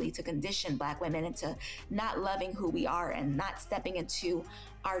tirelessly to condition Black women into not loving who we are and not stepping into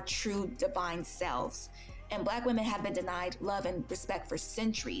our true divine selves. And Black women have been denied love and respect for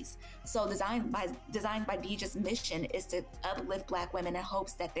centuries. So Designed by Khadijah's mission is to uplift Black women in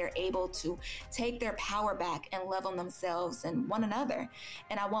hopes that they're able to take their power back and love on themselves and one another.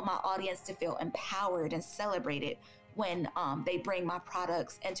 And I want my audience to feel empowered and celebrated when they bring my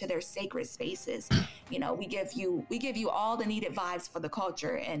products into their sacred spaces. You know, we give you all the needed vibes for the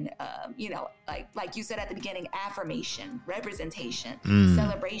culture, and you know, like you said at the beginning, affirmation, representation,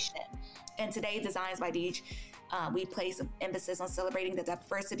 celebration. And today, Designs by Deej, we place emphasis on celebrating the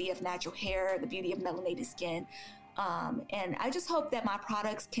diversity of natural hair, the beauty of melanated skin, and I just hope that my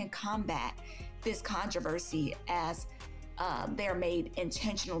products can combat this controversy as they're made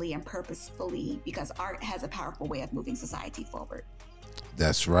intentionally and purposefully, because art has a powerful way of moving society forward.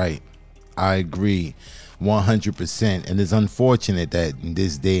 That's right. I agree 100%. And it's unfortunate that in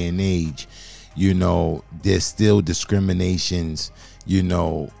this day and age, you know, there's still discriminations, you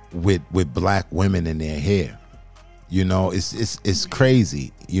know, with Black women in their hair. You know, it's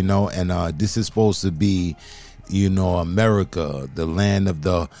crazy, you know, and this is supposed to be, you know, America, the land of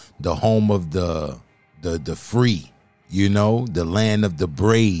the home of the free, you know, the land of the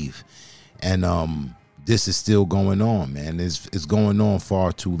brave. And this is still going on, man. It's going on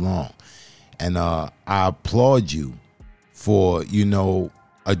far too long. And I applaud you for, you know,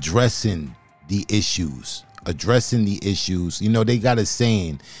 addressing the issues. You know, they got a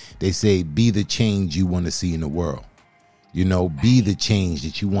saying, they say, be the change you want to see in the world. You know, be the change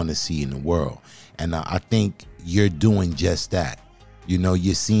that you want to see in the world. And I think you're doing just that. You know,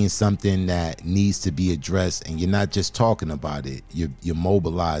 you're seeing something that needs to be addressed, and you're not just talking about it. You're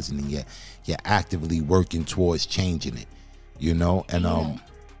mobilizing, and you're actively working towards changing it. You know, and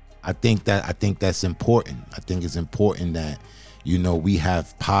I think that's important. I think it's important that, you know, we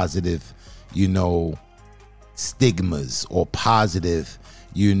have positive, you know, stigmas or positive,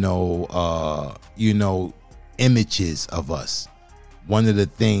 you know, images of us. One of the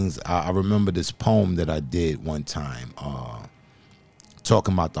things I remember, this poem that I did one time,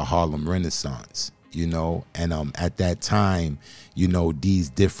 talking about the Harlem Renaissance, you know, and at that time, you know, these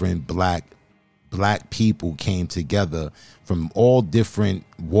different black people came together from all different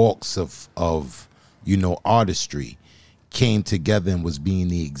walks of you know, artistry, came together and was being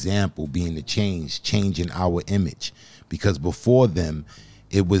the example, being the change, changing our image. Because before them,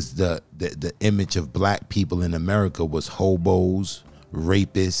 it was the image of Black people in America was hobos,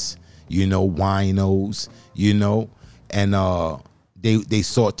 rapists, you know, winos, you know, and they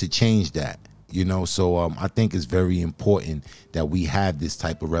sought to change that, you know. So I think it's very important that we have this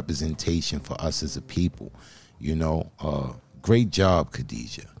type of representation for us as a people, you know. Great job,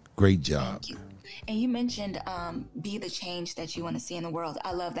 Khadijah. Great job. Thank you. And you mentioned be the change that you want to see in the world.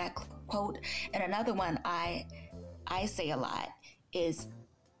 I love that quote. And another one I say a lot is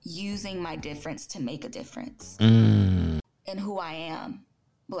using my difference to make a difference. In who I am,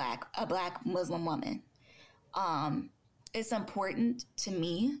 a Black Muslim woman. It's important to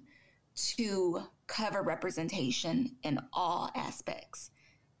me to cover representation in all aspects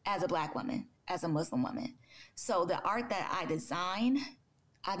as a Black woman, as a Muslim woman. So the art that I design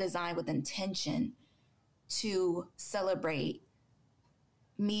with intention to celebrate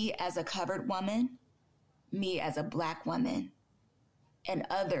me as a covered woman, me as a Black woman, and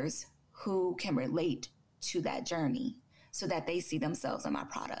others who can relate to that journey so that they see themselves in my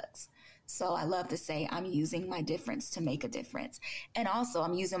products. So I love to say I'm using my difference to make a difference. And also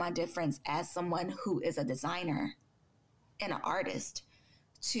I'm using my difference as someone who is a designer and an artist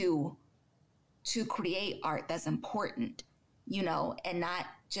to create art that's important, you know, and not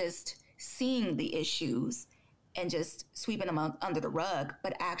just seeing the issues and just sweeping them under the rug,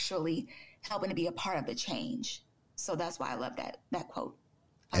 but actually helping to be a part of the change. So that's why I love that quote.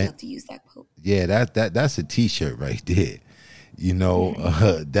 I love to use that quote. Yeah, that's a T-shirt right there. You know,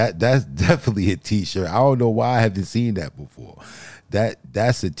 that's definitely a T-shirt. I don't know why I haven't seen that before.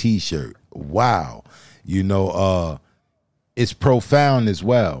 That's a T-shirt. Wow. You know, it's profound as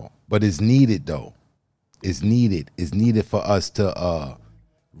well, but it's needed though. It's needed. It's needed for us to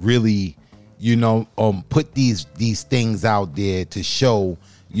really, you know, put these things out there to show,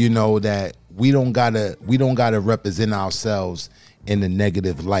 you know, that we don't gotta represent ourselves in a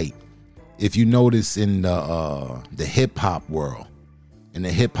negative light. If you notice in the hip hop world, and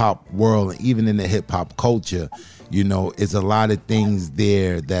even in the hip hop culture, you know, it's a lot of things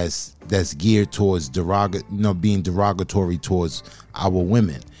there that's geared towards being derogatory towards our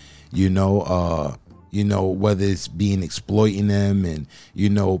women. You know, whether it's being exploiting them and, you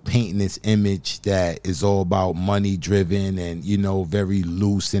know, painting this image that is all about money driven and, you know, very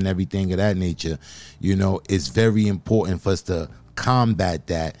loose and everything of that nature. You know, it's very important for us to combat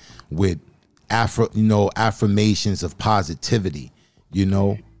that with affirmations of positivity,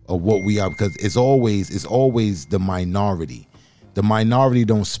 of what we are, because it's always the minority. The minority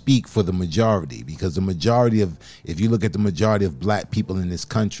don't speak for the majority, because if you look at the majority of black people in this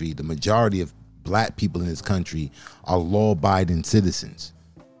country, the majority of black people in this country are law-abiding citizens.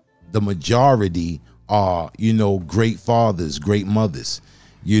 The majority are, great fathers, great mothers,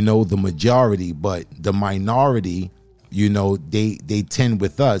 the majority, but the minority, they tend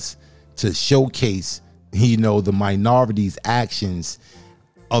with us to showcase, the minority's actions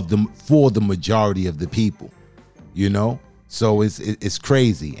for the majority of the people, So it's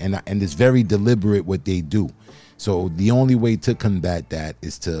crazy, and it's very deliberate what they do. So the only way to combat that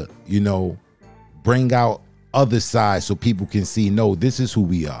is to, bring out other sides so people can see, no, this is who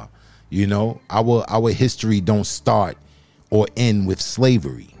we are. Our history don't start or end with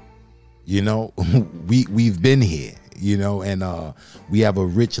slavery. We've been here, and we have a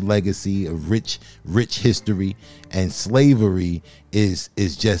rich legacy, a rich history, and slavery is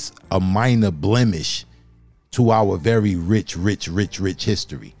just a minor blemish to our very rich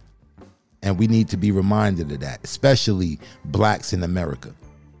history. And we need to be reminded of that, especially blacks in America.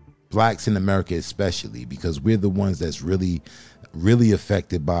 Blacks in America especially, because we're the ones that's really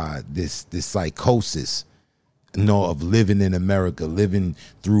affected by this psychosis, of living in America, living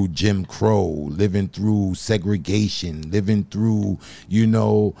through Jim Crow, living through segregation, living through,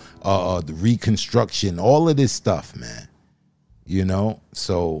 the Reconstruction, all of this stuff, man.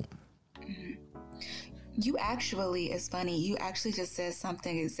 So... You actually, it's funny, you actually just said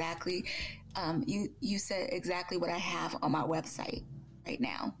something exactly, you said exactly what I have on my website right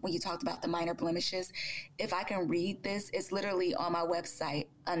now when you talked about the minor blemishes. If I can read this, it's literally on my website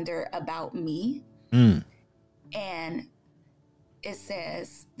under About Me. And it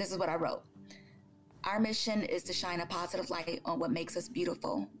says, this is what I wrote. Our mission is to shine a positive light on what makes us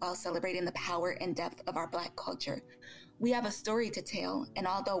beautiful while celebrating the power and depth of our Black culture. We have a story to tell, and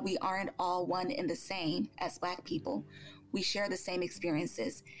although we aren't all one and the same as Black people, we share the same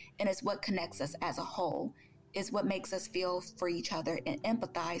experiences, and it's what connects us as a whole. It's what makes us feel for each other and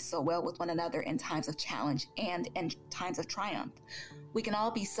empathize so well with one another in times of challenge and in times of triumph. We can all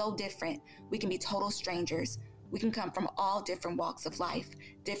be so different. We can be total strangers. We can come from all different walks of life,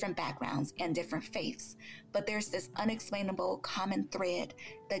 different backgrounds, and different faiths. But there's this unexplainable common thread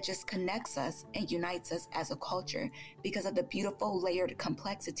that just connects us and unites us as a culture because of the beautiful layered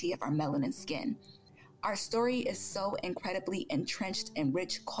complexity of our melanin skin. Our story is so incredibly entrenched in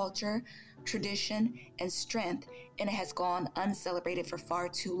rich culture, tradition, and strength, and it has gone uncelebrated for far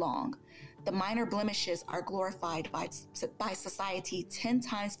too long. The minor blemishes are glorified by society 10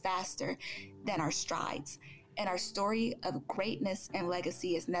 times faster than our strides. And our story of greatness and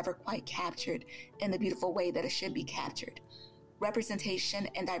legacy is never quite captured in the beautiful way that it should be captured. Representation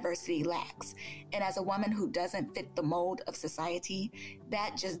and diversity lacks. And as a woman who doesn't fit the mold of society,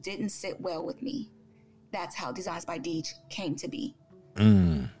 that just didn't sit well with me. That's how Designs by Deej came to be.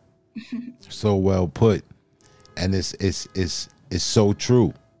 So well put. And it's so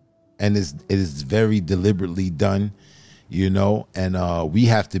true. And it is very deliberately done, and we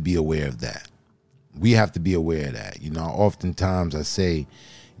have to be aware of that. We have to be aware of that. Oftentimes I say,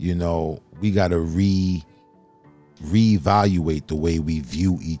 we got to reevaluate the way we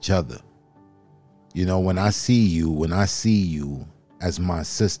view each other. When I see you as my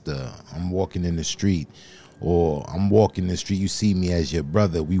sister, I'm walking in the street, or I'm walking the street, you see me as your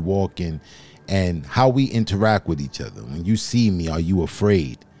brother, we walking, and how we interact with each other. When you see me, are you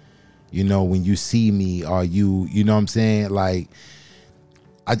afraid? When you see me, are you know what I'm saying? Like,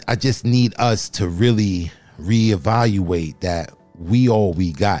 I just need us to really reevaluate that we all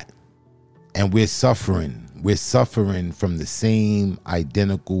we got, and we're suffering from the same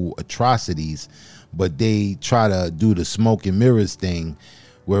identical atrocities, but they try to do the smoke and mirrors thing,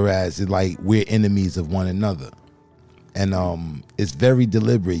 whereas it's like we're enemies of one another. And it's very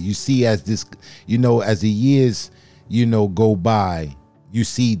deliberate. You see, as this, as the years, go by, you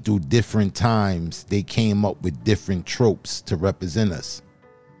see through different times they came up with different tropes to represent us.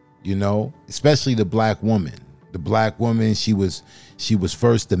 Especially the black woman. The black woman, she was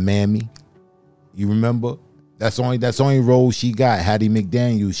first the mammy. You remember? That's the only role she got. Hattie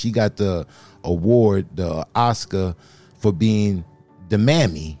McDaniel, she got the award, the Oscar, for being the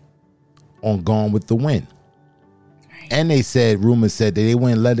mammy on Gone with the Wind. And rumors said that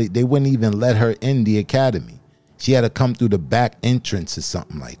they wouldn't even let her in the Academy. She had to come through the back entrance or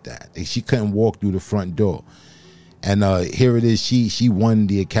something like that. She couldn't walk through the front door. And here it is, she won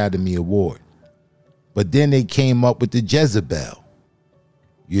the Academy Award. But then they came up with the Jezebel.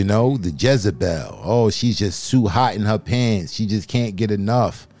 The Jezebel. Oh, she's just too hot in her pants. She just can't get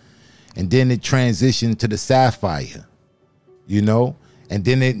enough. and then it transitioned to the sapphire, you know, and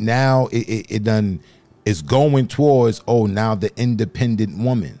then it done is going towards, oh, now the independent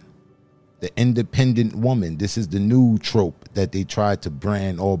woman. The independent woman. This is the new trope that they tried to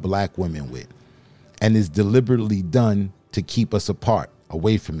brand all black women with, and is deliberately done to keep us apart,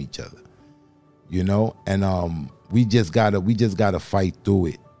 away from each other, you know. And we just gotta fight through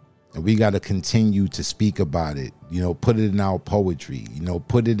it, and we gotta continue to speak about it, you know, put it in our poetry, you know,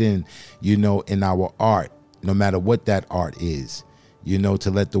 put it in, you know, in our art, no matter what that art is, you know,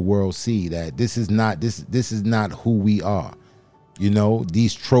 to let the world see that this is not who we are. You know,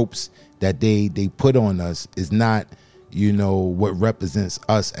 these tropes that they put on us is not, you know, what represents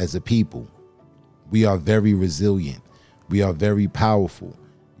us as a people. We are very resilient. We are very powerful,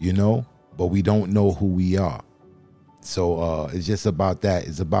 you know, but we don't know who we are. So it's just about that.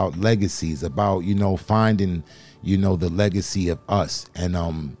 It's about legacy. It's about, you know, finding, you know, the legacy of us.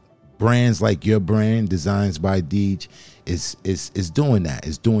 And brands like your brand, Designs by Deej, is doing that.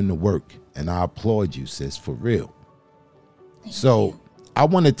 It's doing the work. And I applaud you, sis, for real. So I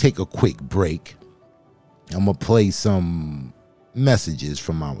want to take a quick break. I'm going to play some messages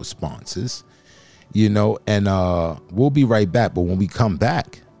from our sponsors, you know, and we'll be right back. But when we come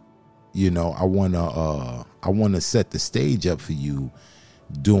back, you know, I want to set the stage up for you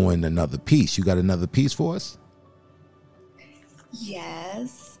doing another piece. You got another piece for us?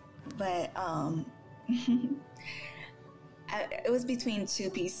 Yes, but it was between two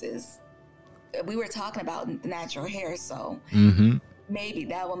pieces. We were talking about the natural hair, so maybe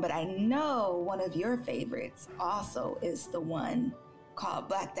that one, but I know one of your favorites also is the one called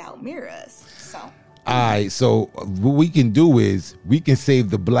Blacked Out Mirrors. So all right, so what we can do is we can save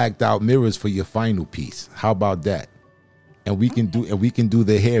the Blacked Out Mirrors for your final piece. How about that? And we can do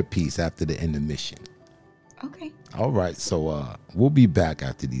the hair piece after the intermission. Okay. All right, so we'll be back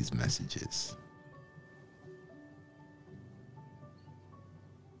after these messages.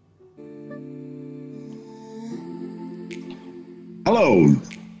 Hello,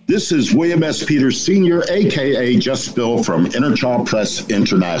 this is William S. Peters Sr., a.k.a. Just Bill from Inner Child Press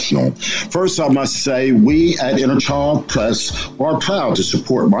International. First, I must say we at Inner Child Press are proud to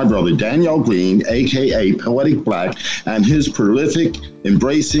support my brother Daniel Green, a.k.a. Poetic Black, and his prolific,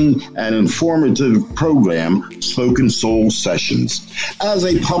 embracing, and informative program, Spoken Soul Sessions. As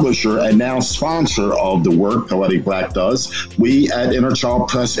a publisher and now sponsor of the work Poetic Black does, we at Inner Child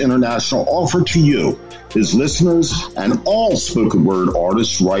Press International offer to you, his listeners, and all spoken word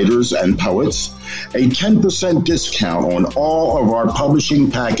artists, writers, and poets, a 10% discount on all of our publishing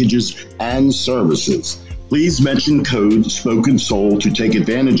packages and services. Please mention code Spoken Soul to take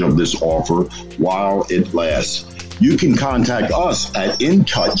advantage of this offer while it lasts. You can contact us at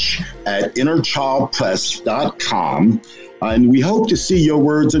intouch@innerchildpress.com, and we hope to see your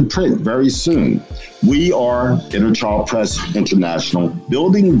words in print very soon. We are Inner Child Press International,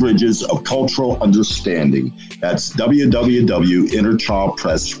 building bridges of cultural understanding. That's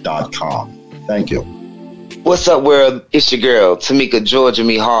www.innerchildpress.com. Thank you. What's up, world? It's your girl, Tamika Georgia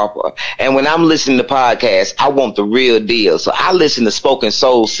Me Harper. And when I'm listening to podcasts, I want the real deal. So I listen to Spoken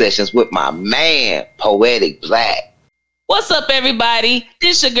Soul Sessions with my man, Poetic Black. What's up, everybody?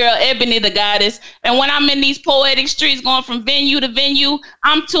 This your girl, Ebony the Goddess. And when I'm in these poetic streets going from venue to venue,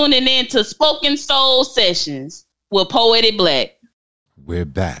 I'm tuning in to Spoken Soul Sessions with Poetic Black. We're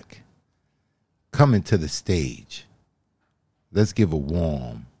back. Coming to the stage. Let's give a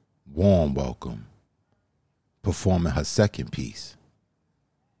warm welcome. Performing her second piece,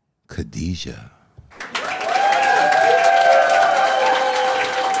 Khadijah.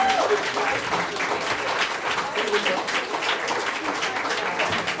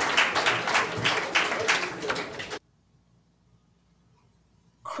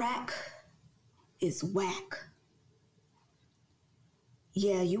 Crack is whack.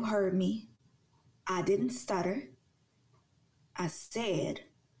 Yeah, you heard me. I didn't stutter. I said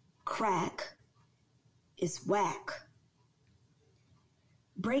crack is whack.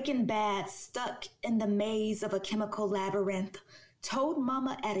 Breaking Bad stuck in the maze of a chemical labyrinth. Told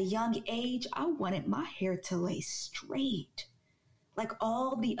mama at a young age I wanted my hair to lay straight, like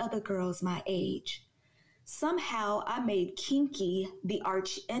all the other girls my age. Somehow I made kinky the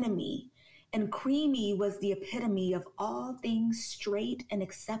arch enemy, and creamy was the epitome of all things straight and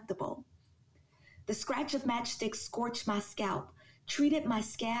acceptable. The scratch of matchsticks scorched my scalp, treated my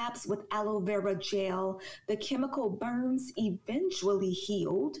scabs with aloe vera gel. The chemical burns eventually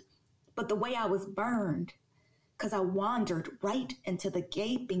healed, but the way I was burned, 'cause I wandered right into the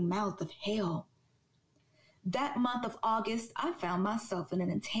gaping mouth of hell. That month of August, I found myself in an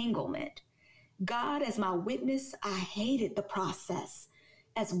entanglement. God as my witness, I hated the process.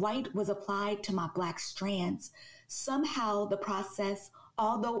 as white was applied to my black strands. Somehow the process,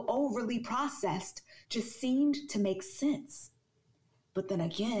 although overly processed, just seemed to make sense. But then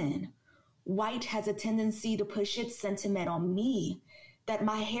again, white has a tendency to push its sentiment on me that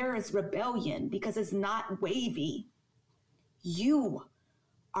my hair is rebellion because it's not wavy. You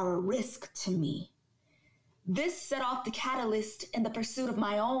are a risk to me. This set off the catalyst in the pursuit of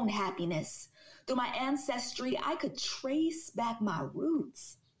my own happiness. Through my ancestry, I could trace back my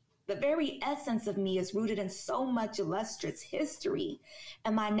roots. The very essence of me is rooted in so much illustrious history,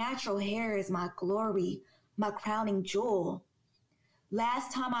 and my natural hair is my glory, my crowning jewel.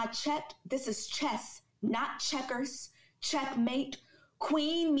 Last time I checked, this is chess, not checkers. Checkmate,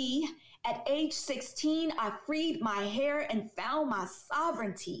 queen me. At age 16, I freed my hair and found my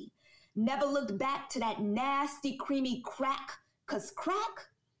sovereignty. Never looked back to that nasty, creamy crack, 'cause crack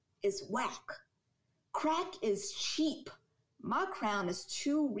is whack. Crack is cheap. My crown is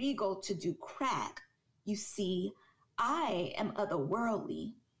too regal to do crack. You see, I am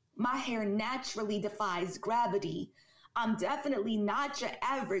otherworldly. My hair naturally defies gravity. I'm definitely not your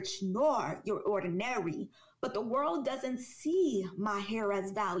average nor your ordinary, but the world doesn't see my hair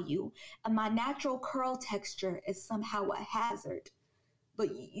as value, and my natural curl texture is somehow a hazard.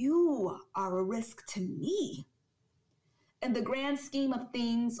 But you are a risk to me. In the grand scheme of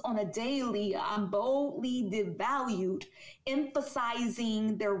things, on a daily, I'm boldly devalued,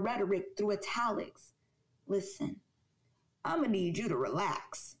 emphasizing their rhetoric through italics. Listen, I'm gonna need you to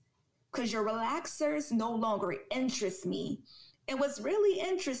relax, because your relaxers no longer interest me. And what's really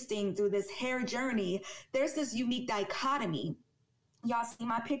interesting through this hair journey, there's this unique dichotomy. Y'all see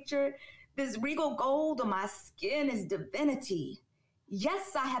my picture? This regal gold on my skin is divinity.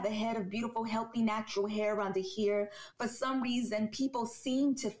 Yes, I have a head of beautiful, healthy, natural hair under here. For some reason, people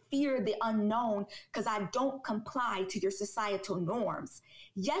seem to fear the unknown because I don't comply to your societal norms.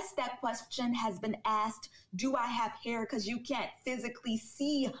 Yes, that question has been asked, do I have hair? Because you can't physically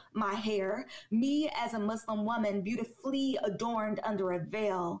see my hair. Me as a Muslim woman, beautifully adorned under a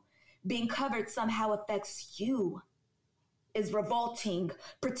veil, being covered somehow affects you. Is revolting.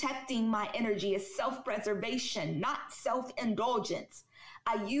 Protecting my energy is self-preservation, not self-indulgence.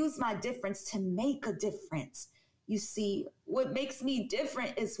 I use my difference to make a difference. You see, what makes me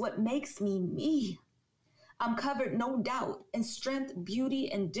different is what makes me me. I'm covered, no doubt, in strength, beauty,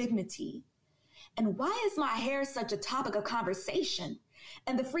 and dignity. And why is my hair such a topic of conversation?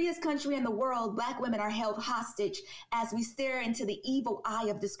 In the freest country in the world, Black women are held hostage as we stare into the evil eye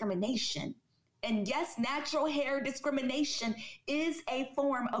of discrimination. And yes, natural hair discrimination is a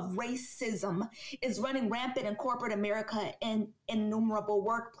form of racism, is running rampant in corporate America and innumerable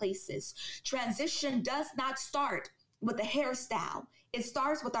workplaces. Transition does not start with a hairstyle. It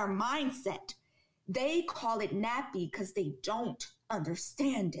starts with our mindset. They call it nappy because they don't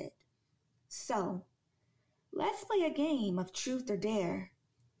understand it. So let's play a game of truth or dare.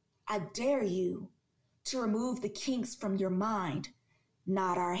 I dare you to remove the kinks from your mind,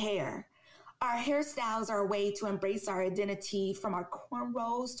 not our hair. Our hairstyles are a way to embrace our identity, from our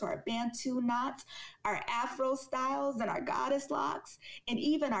cornrows to our Bantu knots, our afro styles and our goddess locks, and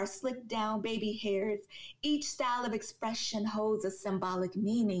even our slicked down baby hairs. Each style of expression holds a symbolic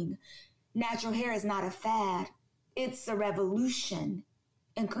meaning. Natural hair is not a fad. It's a revolution.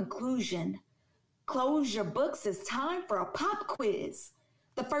 In conclusion, close your books. It's time for a pop quiz.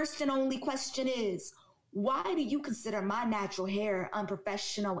 The first and only question is, why do you consider my natural hair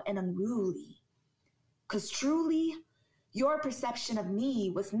unprofessional and unruly? Because truly, your perception of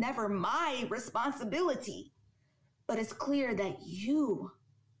me was never my responsibility. But it's clear that you,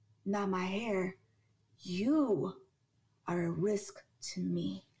 not my hair, you are a risk to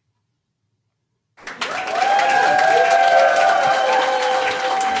me.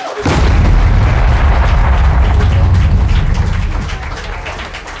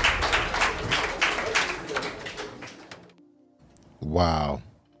 Wow.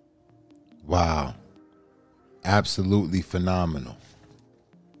 Wow. Absolutely phenomenal.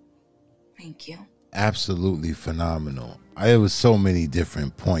 Thank you. Absolutely phenomenal. There was so many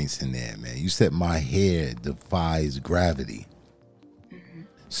different points in there, man. You said my hair defies gravity. Mm-hmm.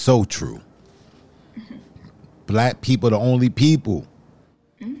 So true. Mm-hmm. Black people, the only people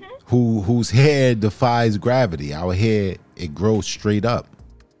whose hair defies gravity. Our hair, it grows straight up.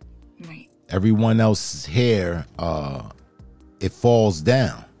 Right. Everyone else's hair, it falls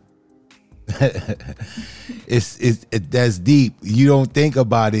down. That's deep. You don't think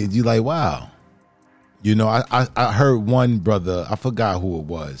about it. You're like, wow. You know, I heard one brother, I forgot who it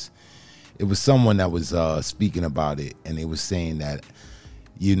was. It was someone that was speaking about it, and they was saying that,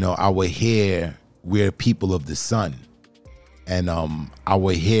 you know, our hair, we're people of the sun. and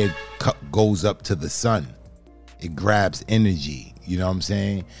our hair goes up to the sun. It grabs energy, you know what I'm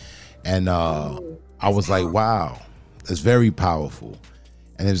saying? And I was like, wow, that's very powerful.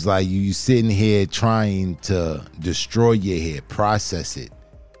 And it's like you sitting here trying to destroy your hair, process it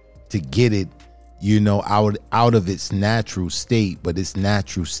to get it, you know, out of its natural state, but its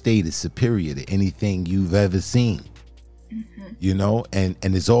natural state is superior to anything you've ever seen. You know, and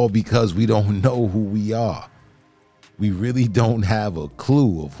it's all because we don't know who we are. We really don't have a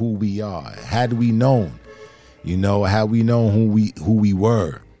clue of who we are. Had we known, you know, had we known who we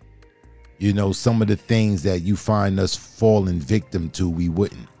were, you know, some of the things that you find us falling victim to, we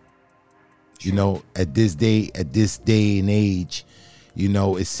wouldn't. You know, at this day and age, you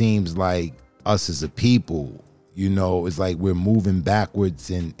know, it seems like us as a people, you know, it's like we're moving backwards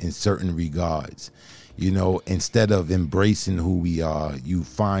in certain regards. You know, instead of embracing who we are, you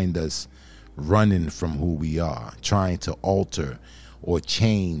find us running from who we are, trying to alter or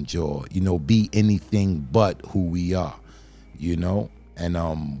change or, you know, be anything but who we are, you know?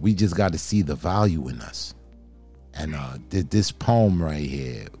 And we just got to see the value in us. And this poem right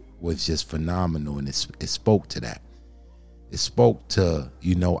here was just phenomenal, and it spoke to that. It spoke to,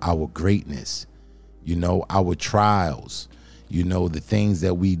 you know, our greatness, you know, our trials, you know, the things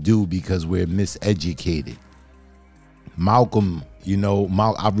that we do because we're miseducated. Malcolm, you know,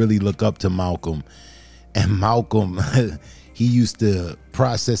 I really look up to Malcolm. And Malcolm, he used to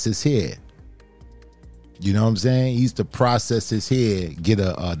process his hair. You know what I'm saying? He used to process his hair, get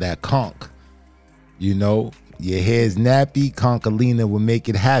that conch. You know, your hair's nappy, Conkalina will make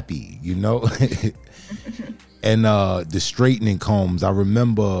it happy, you know? And the straightening combs, I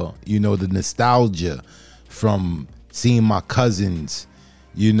remember, you know, the nostalgia from seeing my cousins,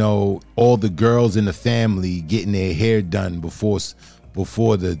 you know, all the girls in the family getting their hair done before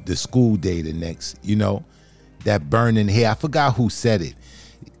the school day the next, you know, that burning hair. I forgot who said it.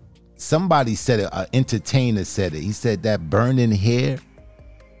 Somebody said it, an entertainer said it. He said that burning hair,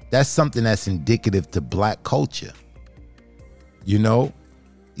 that's something that's indicative to black culture. You know,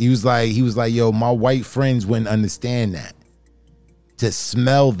 he was like, yo, my white friends wouldn't understand that. To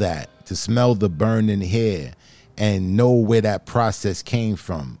smell the burning hair and know where that process came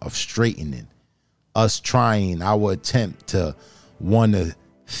from of straightening, us trying our attempt to want to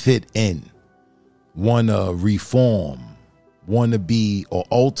fit in, want to reform, want to be or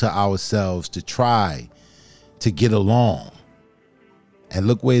alter ourselves to try to get along. And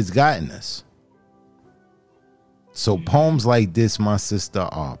look where it's gotten us. So poems like this, my sister,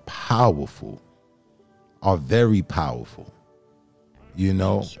 are powerful, are very powerful, you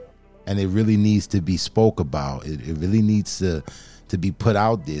know, and it really needs to be spoke about. It really needs to be put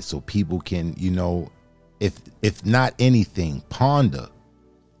out there so people can, you know, if not anything, ponder.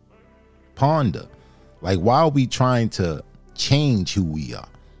 Like, why are we trying to change who we are?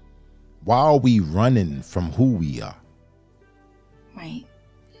 Why are we running from who we are? Right.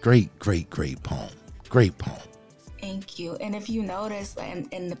 Great poem. Great poem. Thank you. And if you notice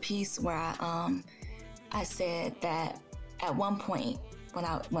in the piece where I said that at one point when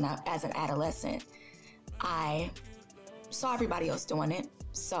I as an adolescent, I saw everybody else doing it.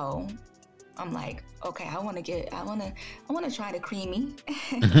 So I'm like, okay, I want to try to creamy.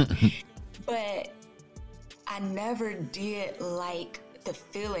 But I never did like the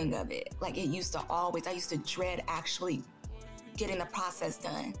feeling of it. Like I used to dread actually getting the process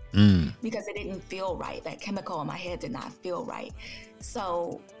done because it didn't feel right. That chemical in my head did not feel right.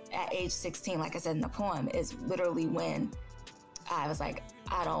 So at age 16, like I said in the poem, is literally when I was like,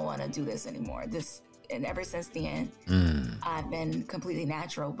 I don't want to do this anymore. And ever since then, I've been completely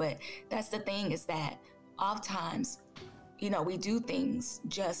natural. But that's the thing, is that oftentimes, you know, we do things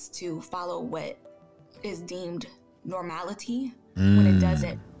just to follow what is deemed normality when it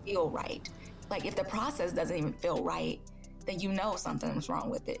doesn't feel right. Like if the process doesn't even feel right, then you know something's wrong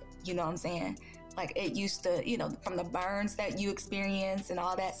with it. You know what I'm saying? Like it used to, you know, from the burns that you experience and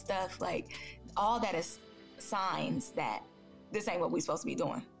all that stuff, like all that is signs that this ain't what we're supposed to be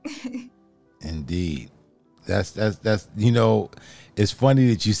doing. Indeed. That's you know, it's funny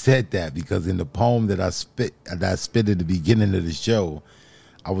that you said that, because in the poem that I spit at the beginning of the show,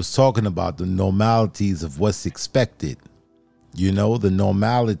 I was talking about the normalities of what's expected. You know, the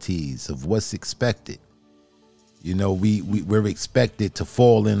normalities of what's expected. You know, we're expected to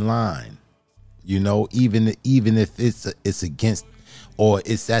fall in line. You know, even if it's against or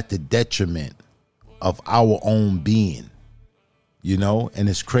it's at the detriment of our own being. You know, and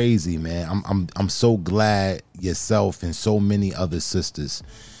it's crazy, man. I'm so glad yourself and so many other sisters,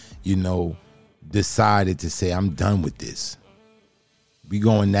 you know, decided to say, I'm done with this. We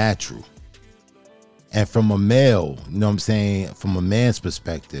going natural. And from a male, you know what I'm saying, from a man's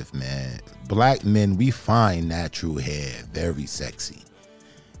perspective, man, black men, we find natural hair very sexy.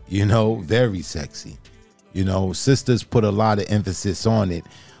 You know, very sexy. You know, sisters put a lot of emphasis on it,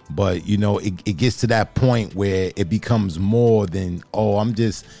 but, you know, it gets to that point where it becomes more than, oh, I'm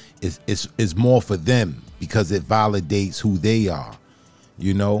just, it's more for them because it validates who they are.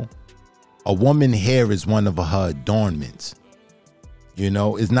 You know, a woman's hair is one of her adornments. You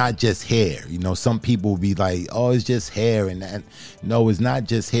know, it's not just hair. You know, some people will be like, oh, it's just hair and that. No, it's not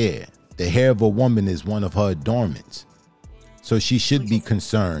just hair. The hair of a woman is one of her adornments. So she should be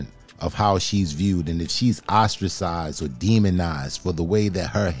concerned of how she's viewed. And if she's ostracized or demonized for the way that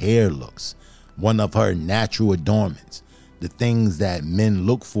her hair looks, one of her natural adornments, the things that men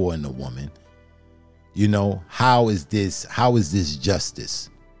look for in a woman, you know, how is this justice?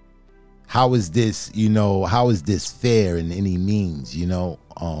 How is this, you know, how is this fair in any means, you know?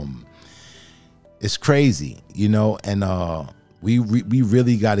 It's crazy, you know, and we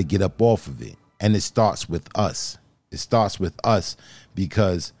really got to get up off of it. And it starts with us. It starts with us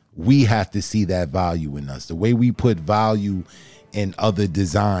because we have to see that value in us. The way we put value in other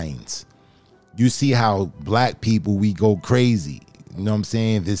designs. You see how black people, we go crazy. You know what I'm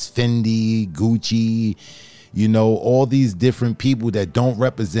saying? This Fendi, Gucci, you know, all these different people that don't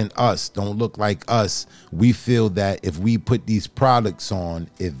represent us, don't look like us. We feel that if we put these products on,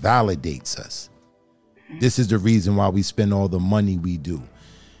 it validates us. This is the reason why we spend all the money we do.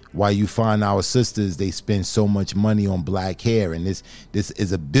 Why you find our sisters, they spend so much money on black hair. And this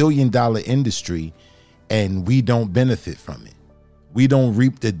is $1 billion industry and we don't benefit from it. We don't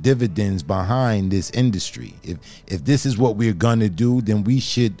reap the dividends behind this industry. If this is what we're gonna do, then we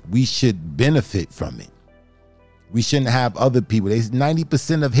should benefit from it. We shouldn't have other people.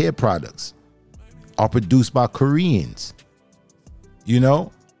 90% of hair products are produced by Koreans. You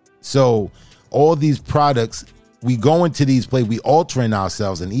know? So all these products, we go into these places, we altering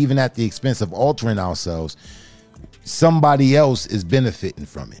ourselves, and even at the expense of altering ourselves, somebody else is benefiting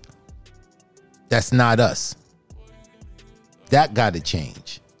from it. That's not us. That got to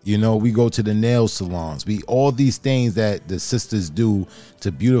change. You know, we go to the nail salons. All these things that the sisters do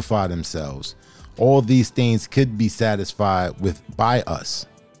to beautify themselves. All these things could be satisfied by us,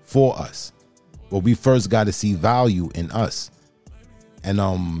 for us. But we first got to see value in us.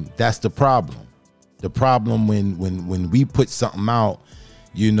 And that's the problem. The problem when we put something out,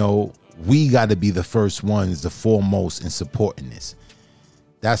 you know, we got to be the first ones, the foremost in supporting this.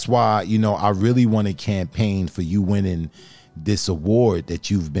 That's why, you know, I really want to campaign for you winning this award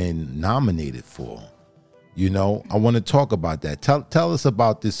that you've been nominated for. You know, I want to talk about that. Tell us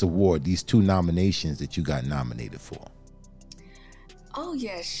about this award, these 2 nominations that you got nominated for. Oh,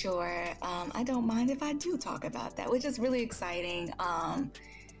 yeah, sure. I don't mind if I do talk about that, which is really exciting.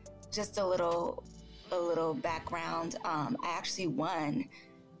 Just a little background. I actually won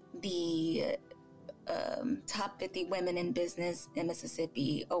the Top 50 Women in Business in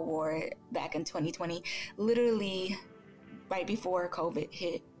Mississippi award back in 2020, literally right before COVID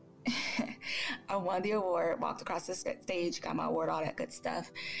hit. I won the award, walked across the stage, got my award, all that good stuff.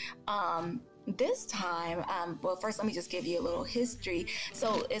 This time, well, first let me just give you a little history.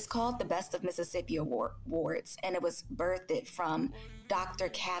 So it's called the Best of Mississippi Awards, and it was birthed from Dr.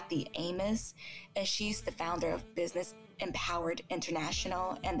 Kathy Amos, and she's the founder of Business Empowered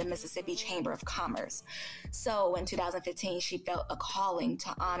International and the Mississippi Chamber of Commerce. So in 2015, she felt a calling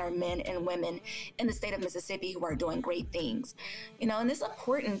to honor men and women in the state of Mississippi who are doing great things. You know, and it's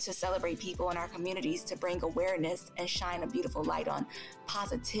important to celebrate people in our communities to bring awareness and shine a beautiful light on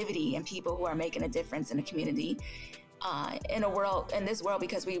positivity and people who are making a difference in the community. In this world,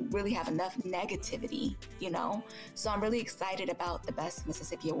 because we really have enough negativity, you know. So I'm really excited about the Best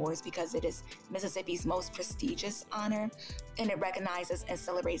Mississippi Awards because it is Mississippi's most prestigious honor, and it recognizes and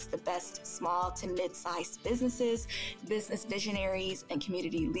celebrates the best small to mid-sized businesses, business visionaries, and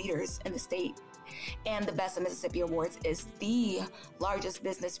community leaders in the state. And the Best of Mississippi Awards is the largest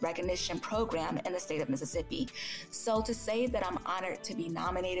business recognition program in the state of Mississippi. So to say that I'm honored to be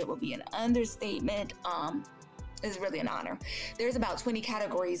nominated will be an understatement. Is really an honor. There's about 20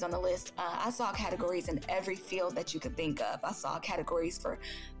 categories on the list. I saw categories in every field that you could think of. I saw categories for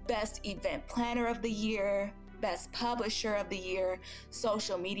Best Event Planner of the Year, Best Publisher of the Year,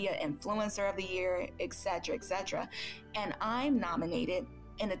 Social Media Influencer of the Year, etc., etc. And I'm nominated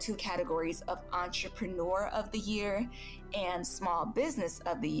in the 2 categories of Entrepreneur of the Year and Small Business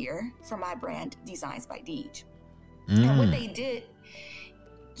of the Year for my brand, Designs by Deej. And what they did,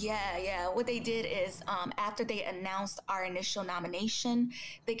 Yeah. What they did is after they announced our initial nomination,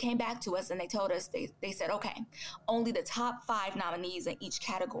 they came back to us and they told us, they said, okay, only the top 5 nominees in each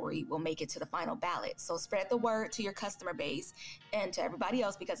category will make it to the final ballot. So spread the word to your customer base and to everybody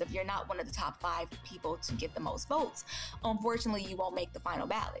else, because if you're not one of the top 5 people to get the most votes, unfortunately, you won't make the final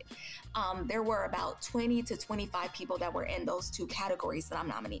ballot. There were about 20 to 25 people that were in those 2 categories that I'm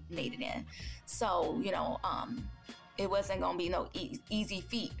nominated in. So, it wasn't gonna be no easy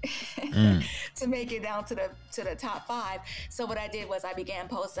feat to make it down to the top 5. So what I did was I began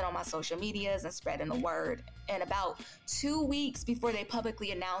posting on my social medias and spreading the word. And about 2 weeks before they publicly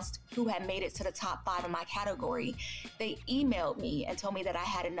announced who had made it to the top 5 in my category, they emailed me and told me that I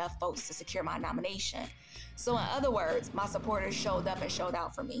had enough votes to secure my nomination. So in other words, my supporters showed up and showed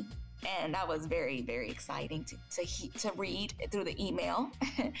out for me. And that was very, very exciting to read through the email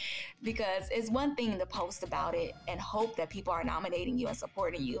because it's one thing to post about it and hope that people are nominating you and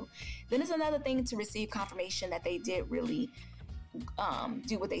supporting you. Then it's another thing to receive confirmation that they did really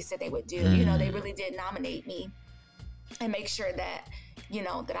do what they said they would do. They really did nominate me and make sure that,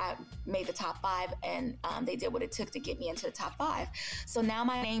 that I made the top 5, and they did what it took to get me into the top 5. So now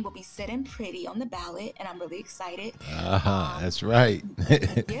my name will be sitting pretty on the ballot, and I'm really excited. That's right.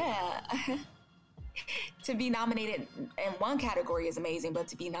 Yeah. To be nominated in one category is amazing, but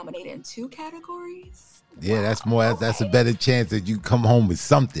to be nominated in 2 categories? Yeah, wow. that's more. Okay. That's a better chance that you come home with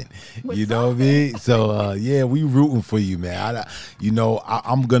something. You know what I mean? So yeah, we rooting for you, man.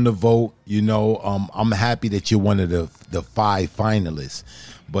 I'm gonna vote. I'm happy that you're one of the 5 finalists,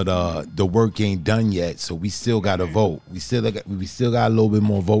 but the work ain't done yet. So we still got to vote. We still got a little bit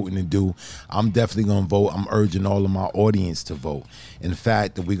more voting to do. I'm definitely gonna vote. I'm urging all of my audience to vote. In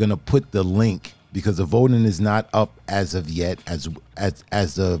fact, we're gonna put the link, because the voting is not up as of yet, as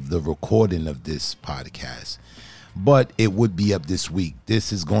of the recording of this podcast, but it would be up this week.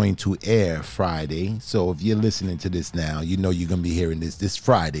 This is going to air Friday, so if you're listening to this now, you're gonna be hearing this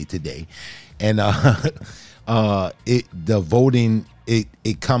Friday today, and the voting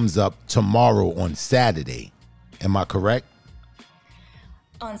it comes up tomorrow on Saturday. Am I correct?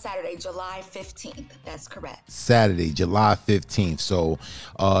 On Saturday, July 15th. That's correct. Saturday, July 15th. So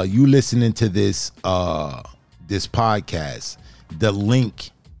you listening to this podcast,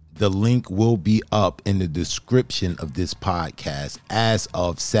 the link will be up in the description of this podcast as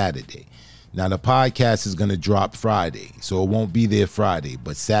of Saturday. Now the podcast is going to drop Friday, so it won't be there Friday,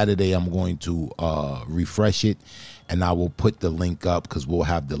 but Saturday I'm going to refresh it, and I will put the link up because we'll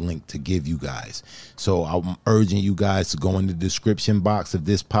have the link to give you guys. So I'm urging you guys to go in the description box of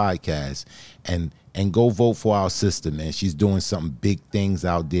this podcast and go vote for our sister, man. She's doing some big things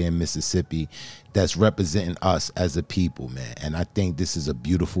out there in Mississippi that's representing us as a people, man. And I think this is a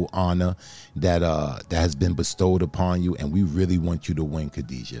beautiful honor that has been bestowed upon you, and we really want you to win,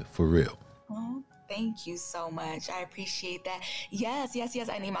 Khadijah, for real. Thank you so much. I appreciate that. Yes.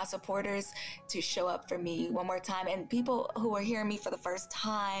 I need my supporters to show up for me one more time. And people who are hearing me for the first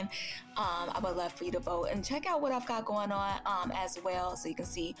time, I would love for you to vote and check out what I've got going on as well, so you can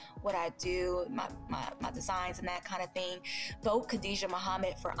see what I do, my designs and that kind of thing. Vote Khadijah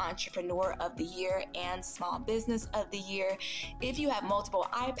Muhammad for Entrepreneur of the Year and Small Business of the Year. If you have multiple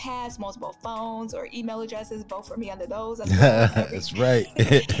iPads, multiple phones, or email addresses, vote for me under those as well. That's right.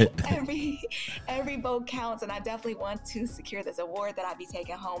 Every vote counts, and I definitely want to secure this award that I'll be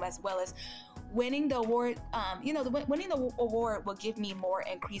taking home, as well as winning the award. Winning the award will give me more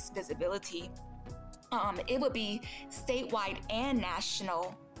increased visibility. It would be statewide and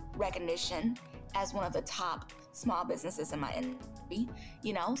national recognition as one of the top small businesses in my industry,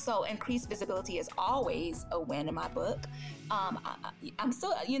 so increased visibility is always a win in my book. I'm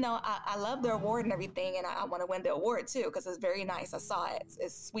still, I love the award and everything, and I want to win the award too, because it's very nice. I saw it.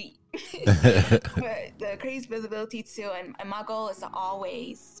 It's sweet. But the increased visibility too, and my goal is to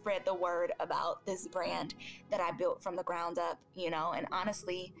always spread the word about this brand that I built from the ground up, and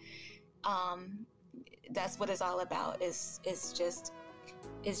honestly, that's what it's all about. It's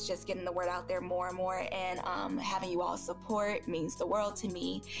just getting the word out there more and more, and having you all support means the world to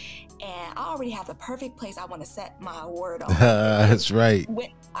me. And I already have the perfect place I want to set my award on. That's right.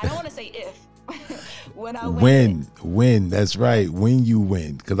 I don't want to say if. When I win. That's right. When you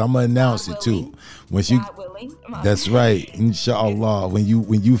win, because I'm gonna announce it too. God willing. That's right. Inshallah. When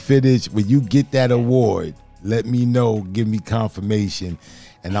you finish, when you get that award, let me know. Give me confirmation.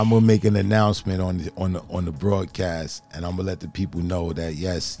 And I'm gonna make an announcement on the broadcast, and I'm gonna let the people know that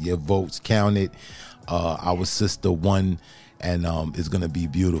yes, your votes counted. Our sister won, and it's gonna be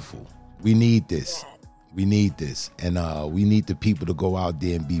beautiful. We need this. We need this, and we need the people to go out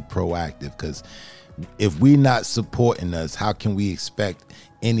there and be proactive, because If we're not supporting us, how can we expect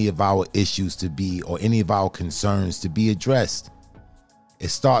any of our issues to be, or any of our concerns to be addressed? It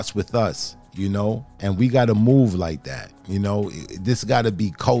starts with us, you know, and we got to move like that. You know, this got to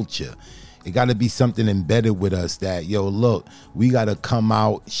be culture. It got to be something embedded with us that, yo, look, we got to come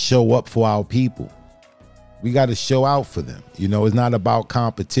out, show up for our people. We got to show out for them. You know, it's not about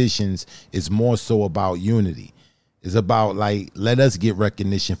competitions. It's more so about unity. It's about, like, let us get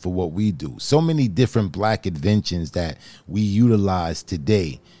recognition for what we do. So many different Black inventions that we utilize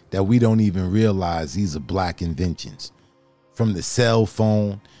today that we don't even realize these are Black inventions. From the cell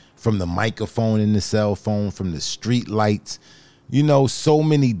phone, from the microphone in the cell phone, from the street lights, you know, so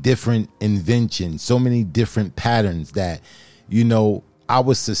many different inventions, so many different patterns that, you know,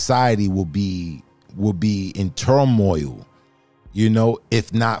 our society will be in turmoil, you know,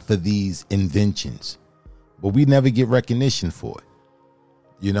 if not for these inventions. But we never get recognition for it,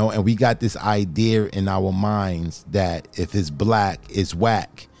 you know, and we got this idea in our minds that if it's Black, it's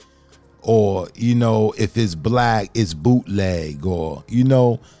whack, or, you know, if it's Black, it's bootleg, or, you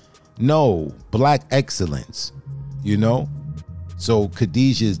know, no, Black excellence, you know. So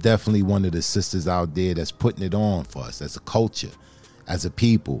Khadijah is definitely one of the sisters out there that's putting it on for us as a culture, as a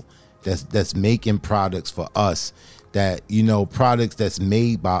people, that's making products for us, that, you know, products that's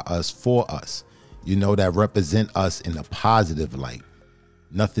made by us for us, you know, that represent us in a positive light,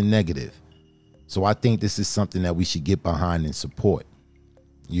 nothing negative. So I think this is something that we should get behind and support,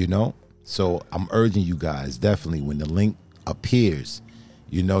 you know. So I'm urging you guys, definitely, when the link appears,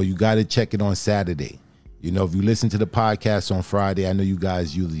 you know, you got to check it on Saturday. You know, if you listen to the podcast on Friday, I know you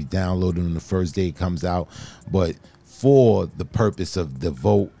guys usually download it on the first day it comes out, but for the purpose of the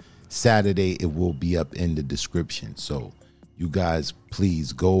vote, Saturday, it will be up in the description. So you guys,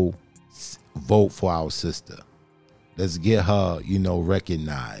 please go vote for our sister. Let's get her, you know,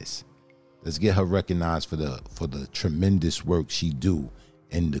 recognized. Let's get her recognized for the tremendous work she do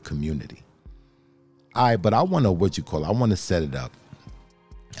in the community. All right, but I want to, I want to set it up.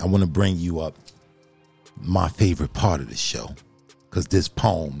 I want to bring you up my favorite part of the show, because this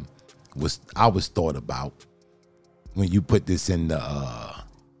poem was thought about when you put this in the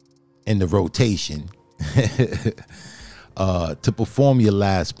rotation to perform your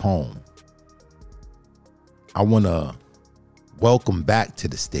last poem. I want to welcome back to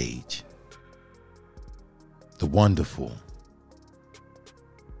the stage the wonderful,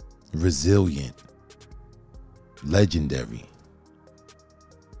 resilient, legendary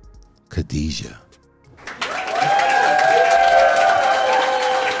Khadijah.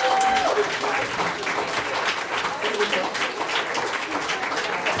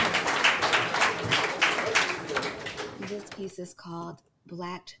 This piece is called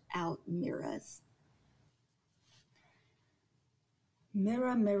Blacked Out Mirrors.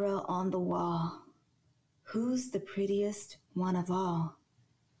 Mirror, mirror on the wall, who's the prettiest one of all?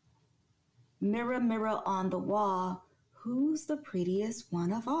 Mirror, mirror on the wall, who's the prettiest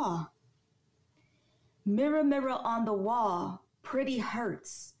one of all? Mirror, mirror on the wall, pretty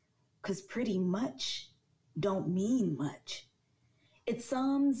hurts, 'cause pretty much don't mean much. It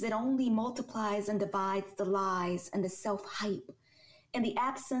sums, it only multiplies and divides the lies and the self-hype. In the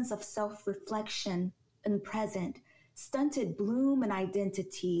absence of self-reflection and present, stunted bloom and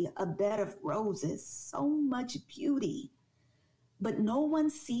identity, a bed of roses, so much beauty. But no one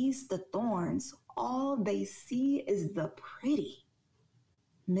sees the thorns, all they see is the pretty.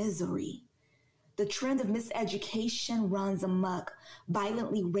 Misery. The trend of miseducation runs amok,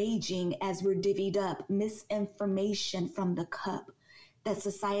 violently raging as we're divvied up misinformation from the cup that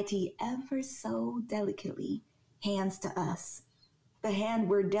society ever so delicately hands to us. The hand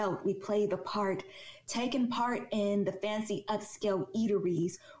we're dealt, we play the part, taking part in the fancy upscale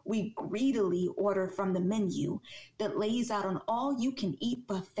eateries we greedily order from the menu that lays out an all-you-can-eat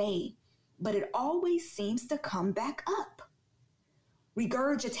buffet, but it always seems to come back up.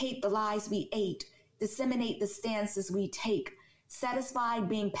 Regurgitate the lies we ate, disseminate the stances we take, satisfied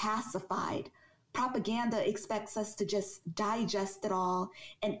being pacified. Propaganda expects us to just digest it all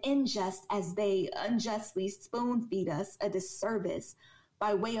and ingest as they unjustly spoon feed us a disservice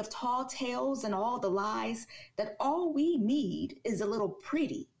by way of tall tales and all the lies that all we need is a little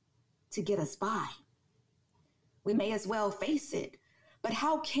pretty to get us by. We may as well face it, but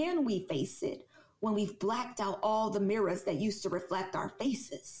how can we face it when we've blacked out all the mirrors that used to reflect our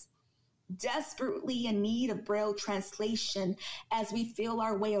faces? Desperately in need of Braille translation as we feel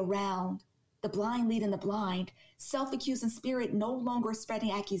our way around, the blind leading the blind, self-accusing spirit no longer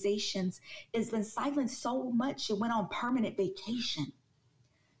spreading accusations, has been silent so much it went on permanent vacation.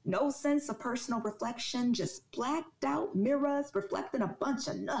 No sense of personal reflection, just blacked out mirrors reflecting a bunch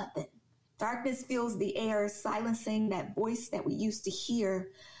of nothing. Darkness fills the air, silencing that voice that we used to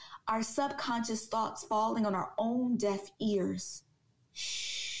hear. Our subconscious thoughts falling on our own deaf ears.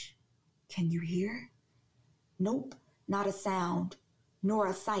 Shh. Can you hear? Nope, not a sound, nor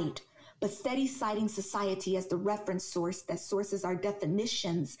a sight, but steady citing society as the reference source that sources our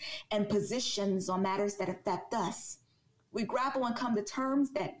definitions and positions on matters that affect us. We grapple and come to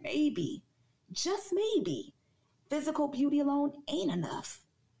terms that maybe, just maybe, physical beauty alone ain't enough.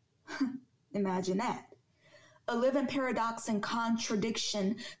 Imagine that. A living paradox and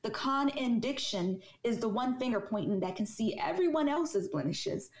contradiction. The con-indiction is the one finger pointing that can see everyone else's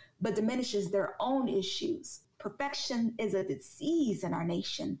blemishes, but diminishes their own issues. Perfection is a disease in our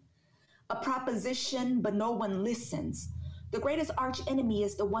nation. A proposition, but no one listens. The greatest arch enemy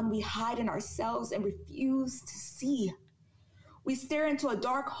is the one we hide in ourselves and refuse to see. We stare into a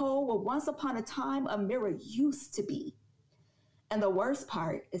dark hole where once upon a time a mirror used to be. And the worst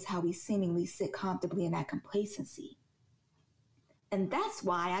part is how we seemingly sit comfortably in that complacency. And that's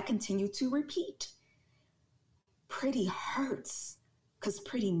why I continue to repeat. Pretty hurts, because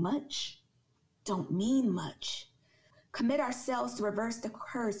pretty much don't mean much. Commit ourselves to reverse the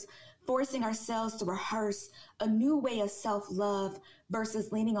curse, forcing ourselves to rehearse a new way of self-love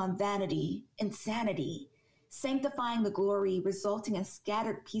versus leaning on vanity, insanity, sanctifying the glory, resulting in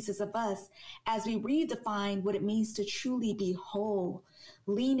scattered pieces of us as we redefine what it means to truly be whole,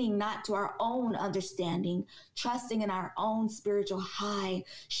 leaning not to our own understanding, trusting in our own spiritual high,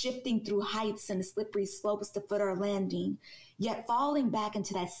 shifting through heights and slippery slopes to foot our landing, yet falling back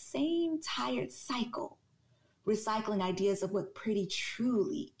into that same tired cycle, recycling ideas of what pretty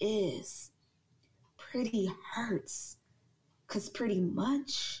truly is. Pretty hurts, 'cause pretty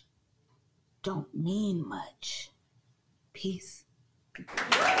much don't mean much. Peace.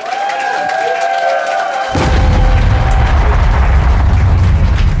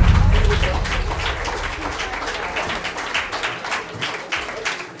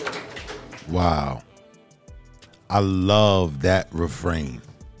 Wow. I love that refrain.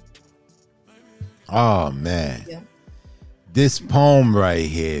 Oh, man. Yeah. This poem right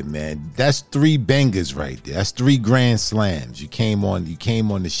here, man, that's 3 bangers right there. That's 3 grand slams. You came on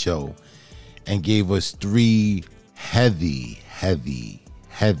the show and gave us 3 heavy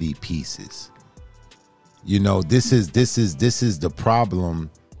pieces. You know, this is the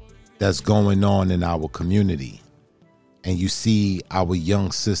problem that's going on in our community. And you see our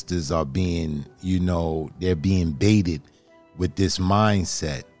young sisters are being, they're being baited with this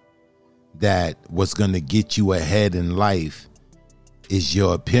mindset that what's going to get you ahead in life is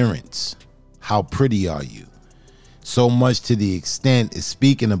your appearance. How pretty are you? So much to the extent is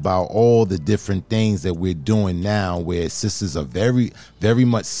speaking about all the different things that we're doing now where sisters are very, very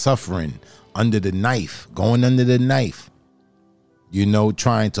much suffering under the knife, going under the knife,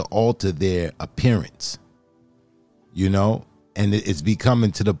 trying to alter their appearance, and it's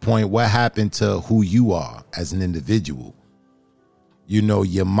becoming to the point, what happened to who you are as an individual?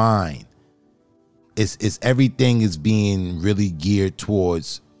 Your mind. It's everything is being really geared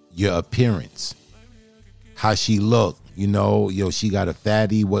towards your appearance. How she looked, she got a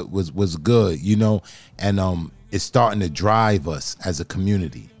fatty, what was good, and it's starting to drive us as a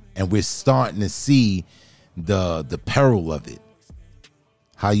community. And we're starting to see the peril of it.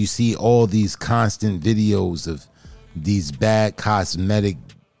 How you see all these constant videos of these bad cosmetic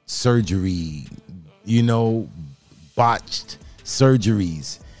surgery, botched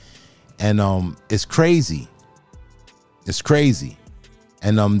surgeries. And it's crazy. It's crazy.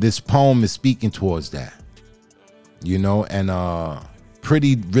 And this poem is speaking towards that. And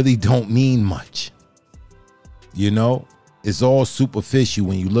pretty really don't mean much. It's all superficial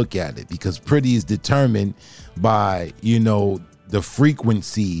when you look at it, because pretty is determined by, the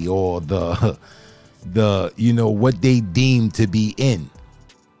frequency or the what they deem to be in.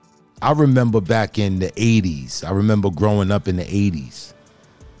 I remember back in the 80s. I remember growing up in the 80s.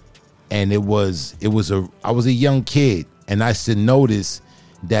 And I was a young kid, and I should notice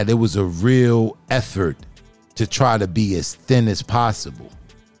that it was a real effort to try to be as thin as possible.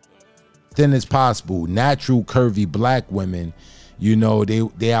 Thin as possible. Natural, curvy black women,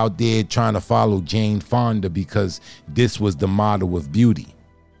 they out there trying to follow Jane Fonda because this was the model of beauty.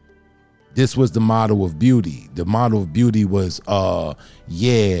 This was the model of beauty. The model of beauty was,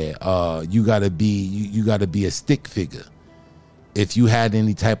 you gotta be a stick figure. If you had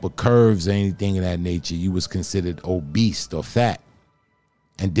any type of curves or anything of that nature, you was considered obese or fat.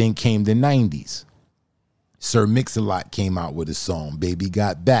 And then came the 90s. Sir Mix-a-Lot came out with a song, Baby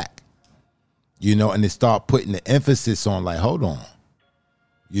Got Back. And they start putting the emphasis on, like, hold on.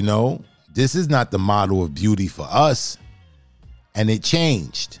 This is not the model of beauty for us. And it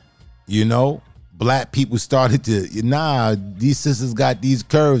changed. You know, black people started to, these sisters got these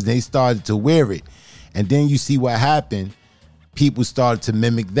curves. They started to wear it. And then you see what happened. People started to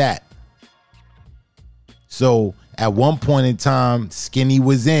mimic that. So at one point in time, skinny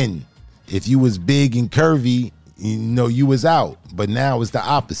was in. If you was big and curvy, you was out. But now it's the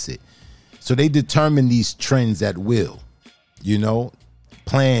opposite. So they determine these trends at will.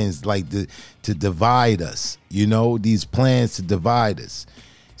 Plans like to divide us. These plans to divide us.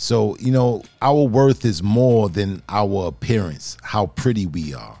 So, our worth is more than our appearance, how pretty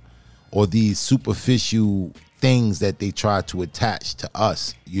we are, or these superficial things that they try to attach to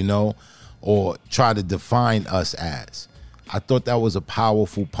us, or try to define us as. I thought that was a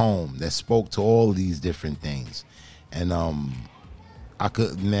powerful poem that spoke to all of these different things. And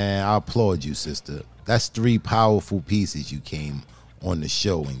I applaud you, sister. That's 3 powerful pieces you came on the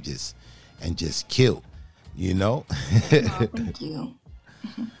show and just killed, Oh, thank you.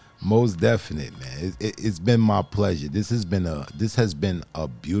 Most definite, man. It's been my pleasure. This has been a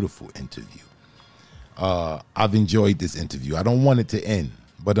beautiful interview. I've enjoyed this interview. I don't want it to end,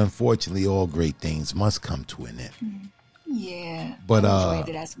 but unfortunately, all great things must come to an end. Yeah, but I enjoyed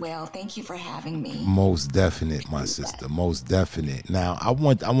it as well. Thank you for having me. Most definite, my sister. Most definite. Now, I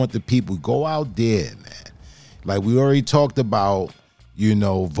want the people go out there, man. Like we already talked about,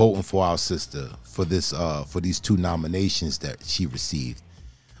 voting for our sister for this for these 2 nominations that she received.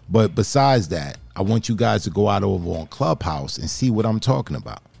 But besides that, I want you guys to go out over on Clubhouse and see what I'm talking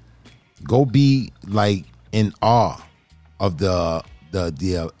about. Go be like in awe of the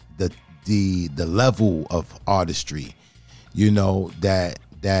level of artistry, that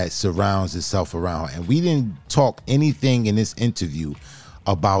surrounds itself around her. And we didn't talk anything in this interview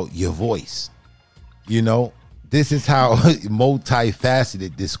about your voice. This is how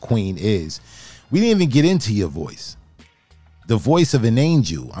multifaceted this queen is. We didn't even get into your voice. The voice of an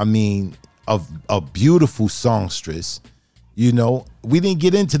angel. I mean, of a beautiful songstress. We didn't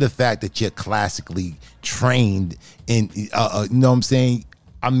get into the fact that you're classically trained in, what I'm saying?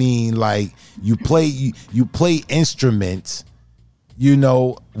 I mean, like you play instruments. We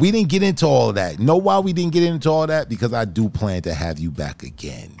didn't get into all of that. Know why we didn't get into all that? Because I do plan to have you back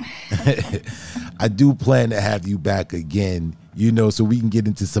again. I do plan to have you back again, so we can get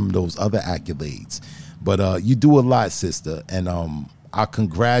into some of those other accolades. But you do a lot, sister, and I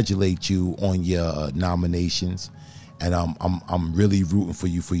congratulate you on your nominations. And I'm really rooting for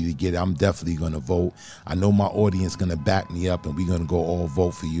you to get it. I'm definitely gonna vote. I know my audience gonna back me up, and we're gonna go all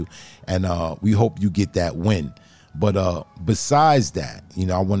vote for you. And we hope you get that win. But besides that,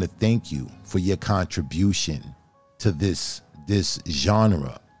 I want to thank you for your contribution to this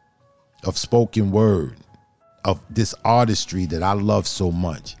genre of spoken word, of this artistry that I love so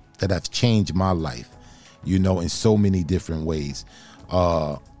much, that have changed my life, in so many different ways.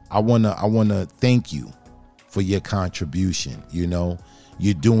 I wanna thank you for your contribution.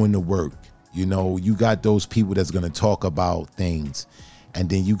 You're doing the work. You got those people that's gonna talk about things, and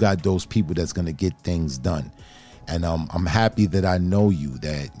then you got those people that's gonna get things done. And I'm happy that I know you,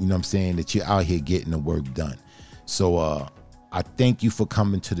 that that you're out here getting the work done. So I thank you for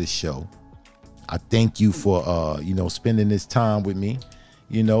coming to the show. I thank you for spending this time with me.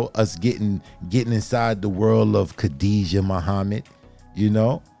 Us getting inside the world of Khadijah Muhammad.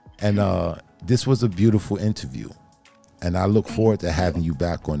 And this was a beautiful interview, and I look forward to having you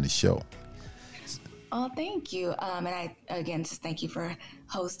back on the show. Oh, thank you. And I, again, just thank you for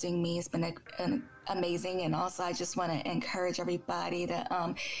hosting me. It's been amazing. And also, I just want to encourage everybody that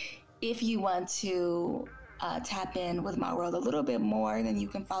if you want to tap in with my world a little bit more, then you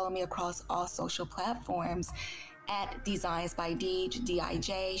can follow me across all social platforms at Designs by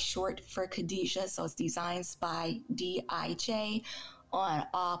DIJ, short for Khadijah. So it's Designs by DIJ on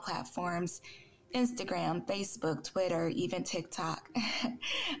all platforms. Instagram, Facebook, Twitter, even TikTok.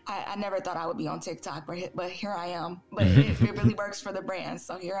 I never thought I would be on TikTok, but here I am. But it really works for the brand,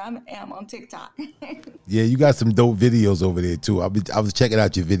 so here I am on TikTok. Yeah, you got some dope videos over there too. I was checking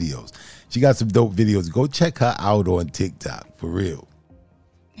out your videos. She got some dope videos. Go check her out on TikTok, for real.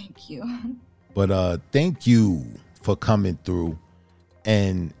 Thank you. But thank you for coming through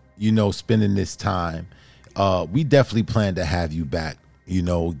and spending this time. We definitely plan to have you back.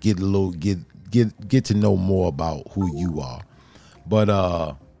 Get to know more about who you are.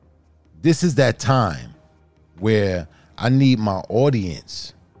 But this is that time where I need my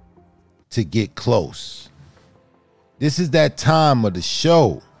audience to get close. This is that time of the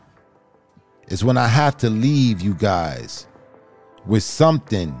show. It's when I have to leave you guys with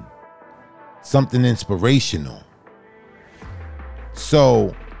something inspirational.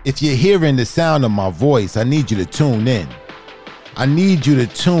 So if you're hearing the sound of my voice, I need you to tune in. I need you to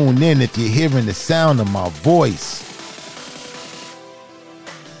tune in if you're hearing the sound of my voice.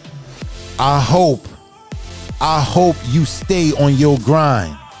 I hope you stay on your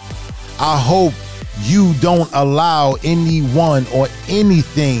grind. I hope you don't allow anyone or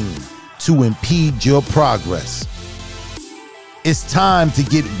anything to impede your progress. It's time to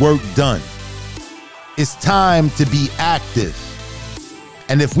get work done. It's time to be active.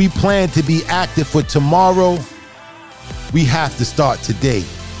 And if we plan to be active for tomorrow, we have to start today.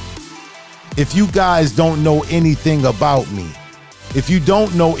 If you guys don't know anything about me, if you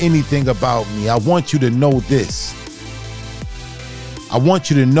don't know anything about me, I want you to know this. I want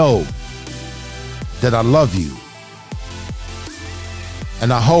you to know that I love you.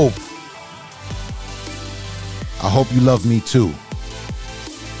 And I hope you love me too.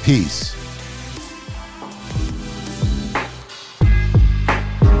 Peace.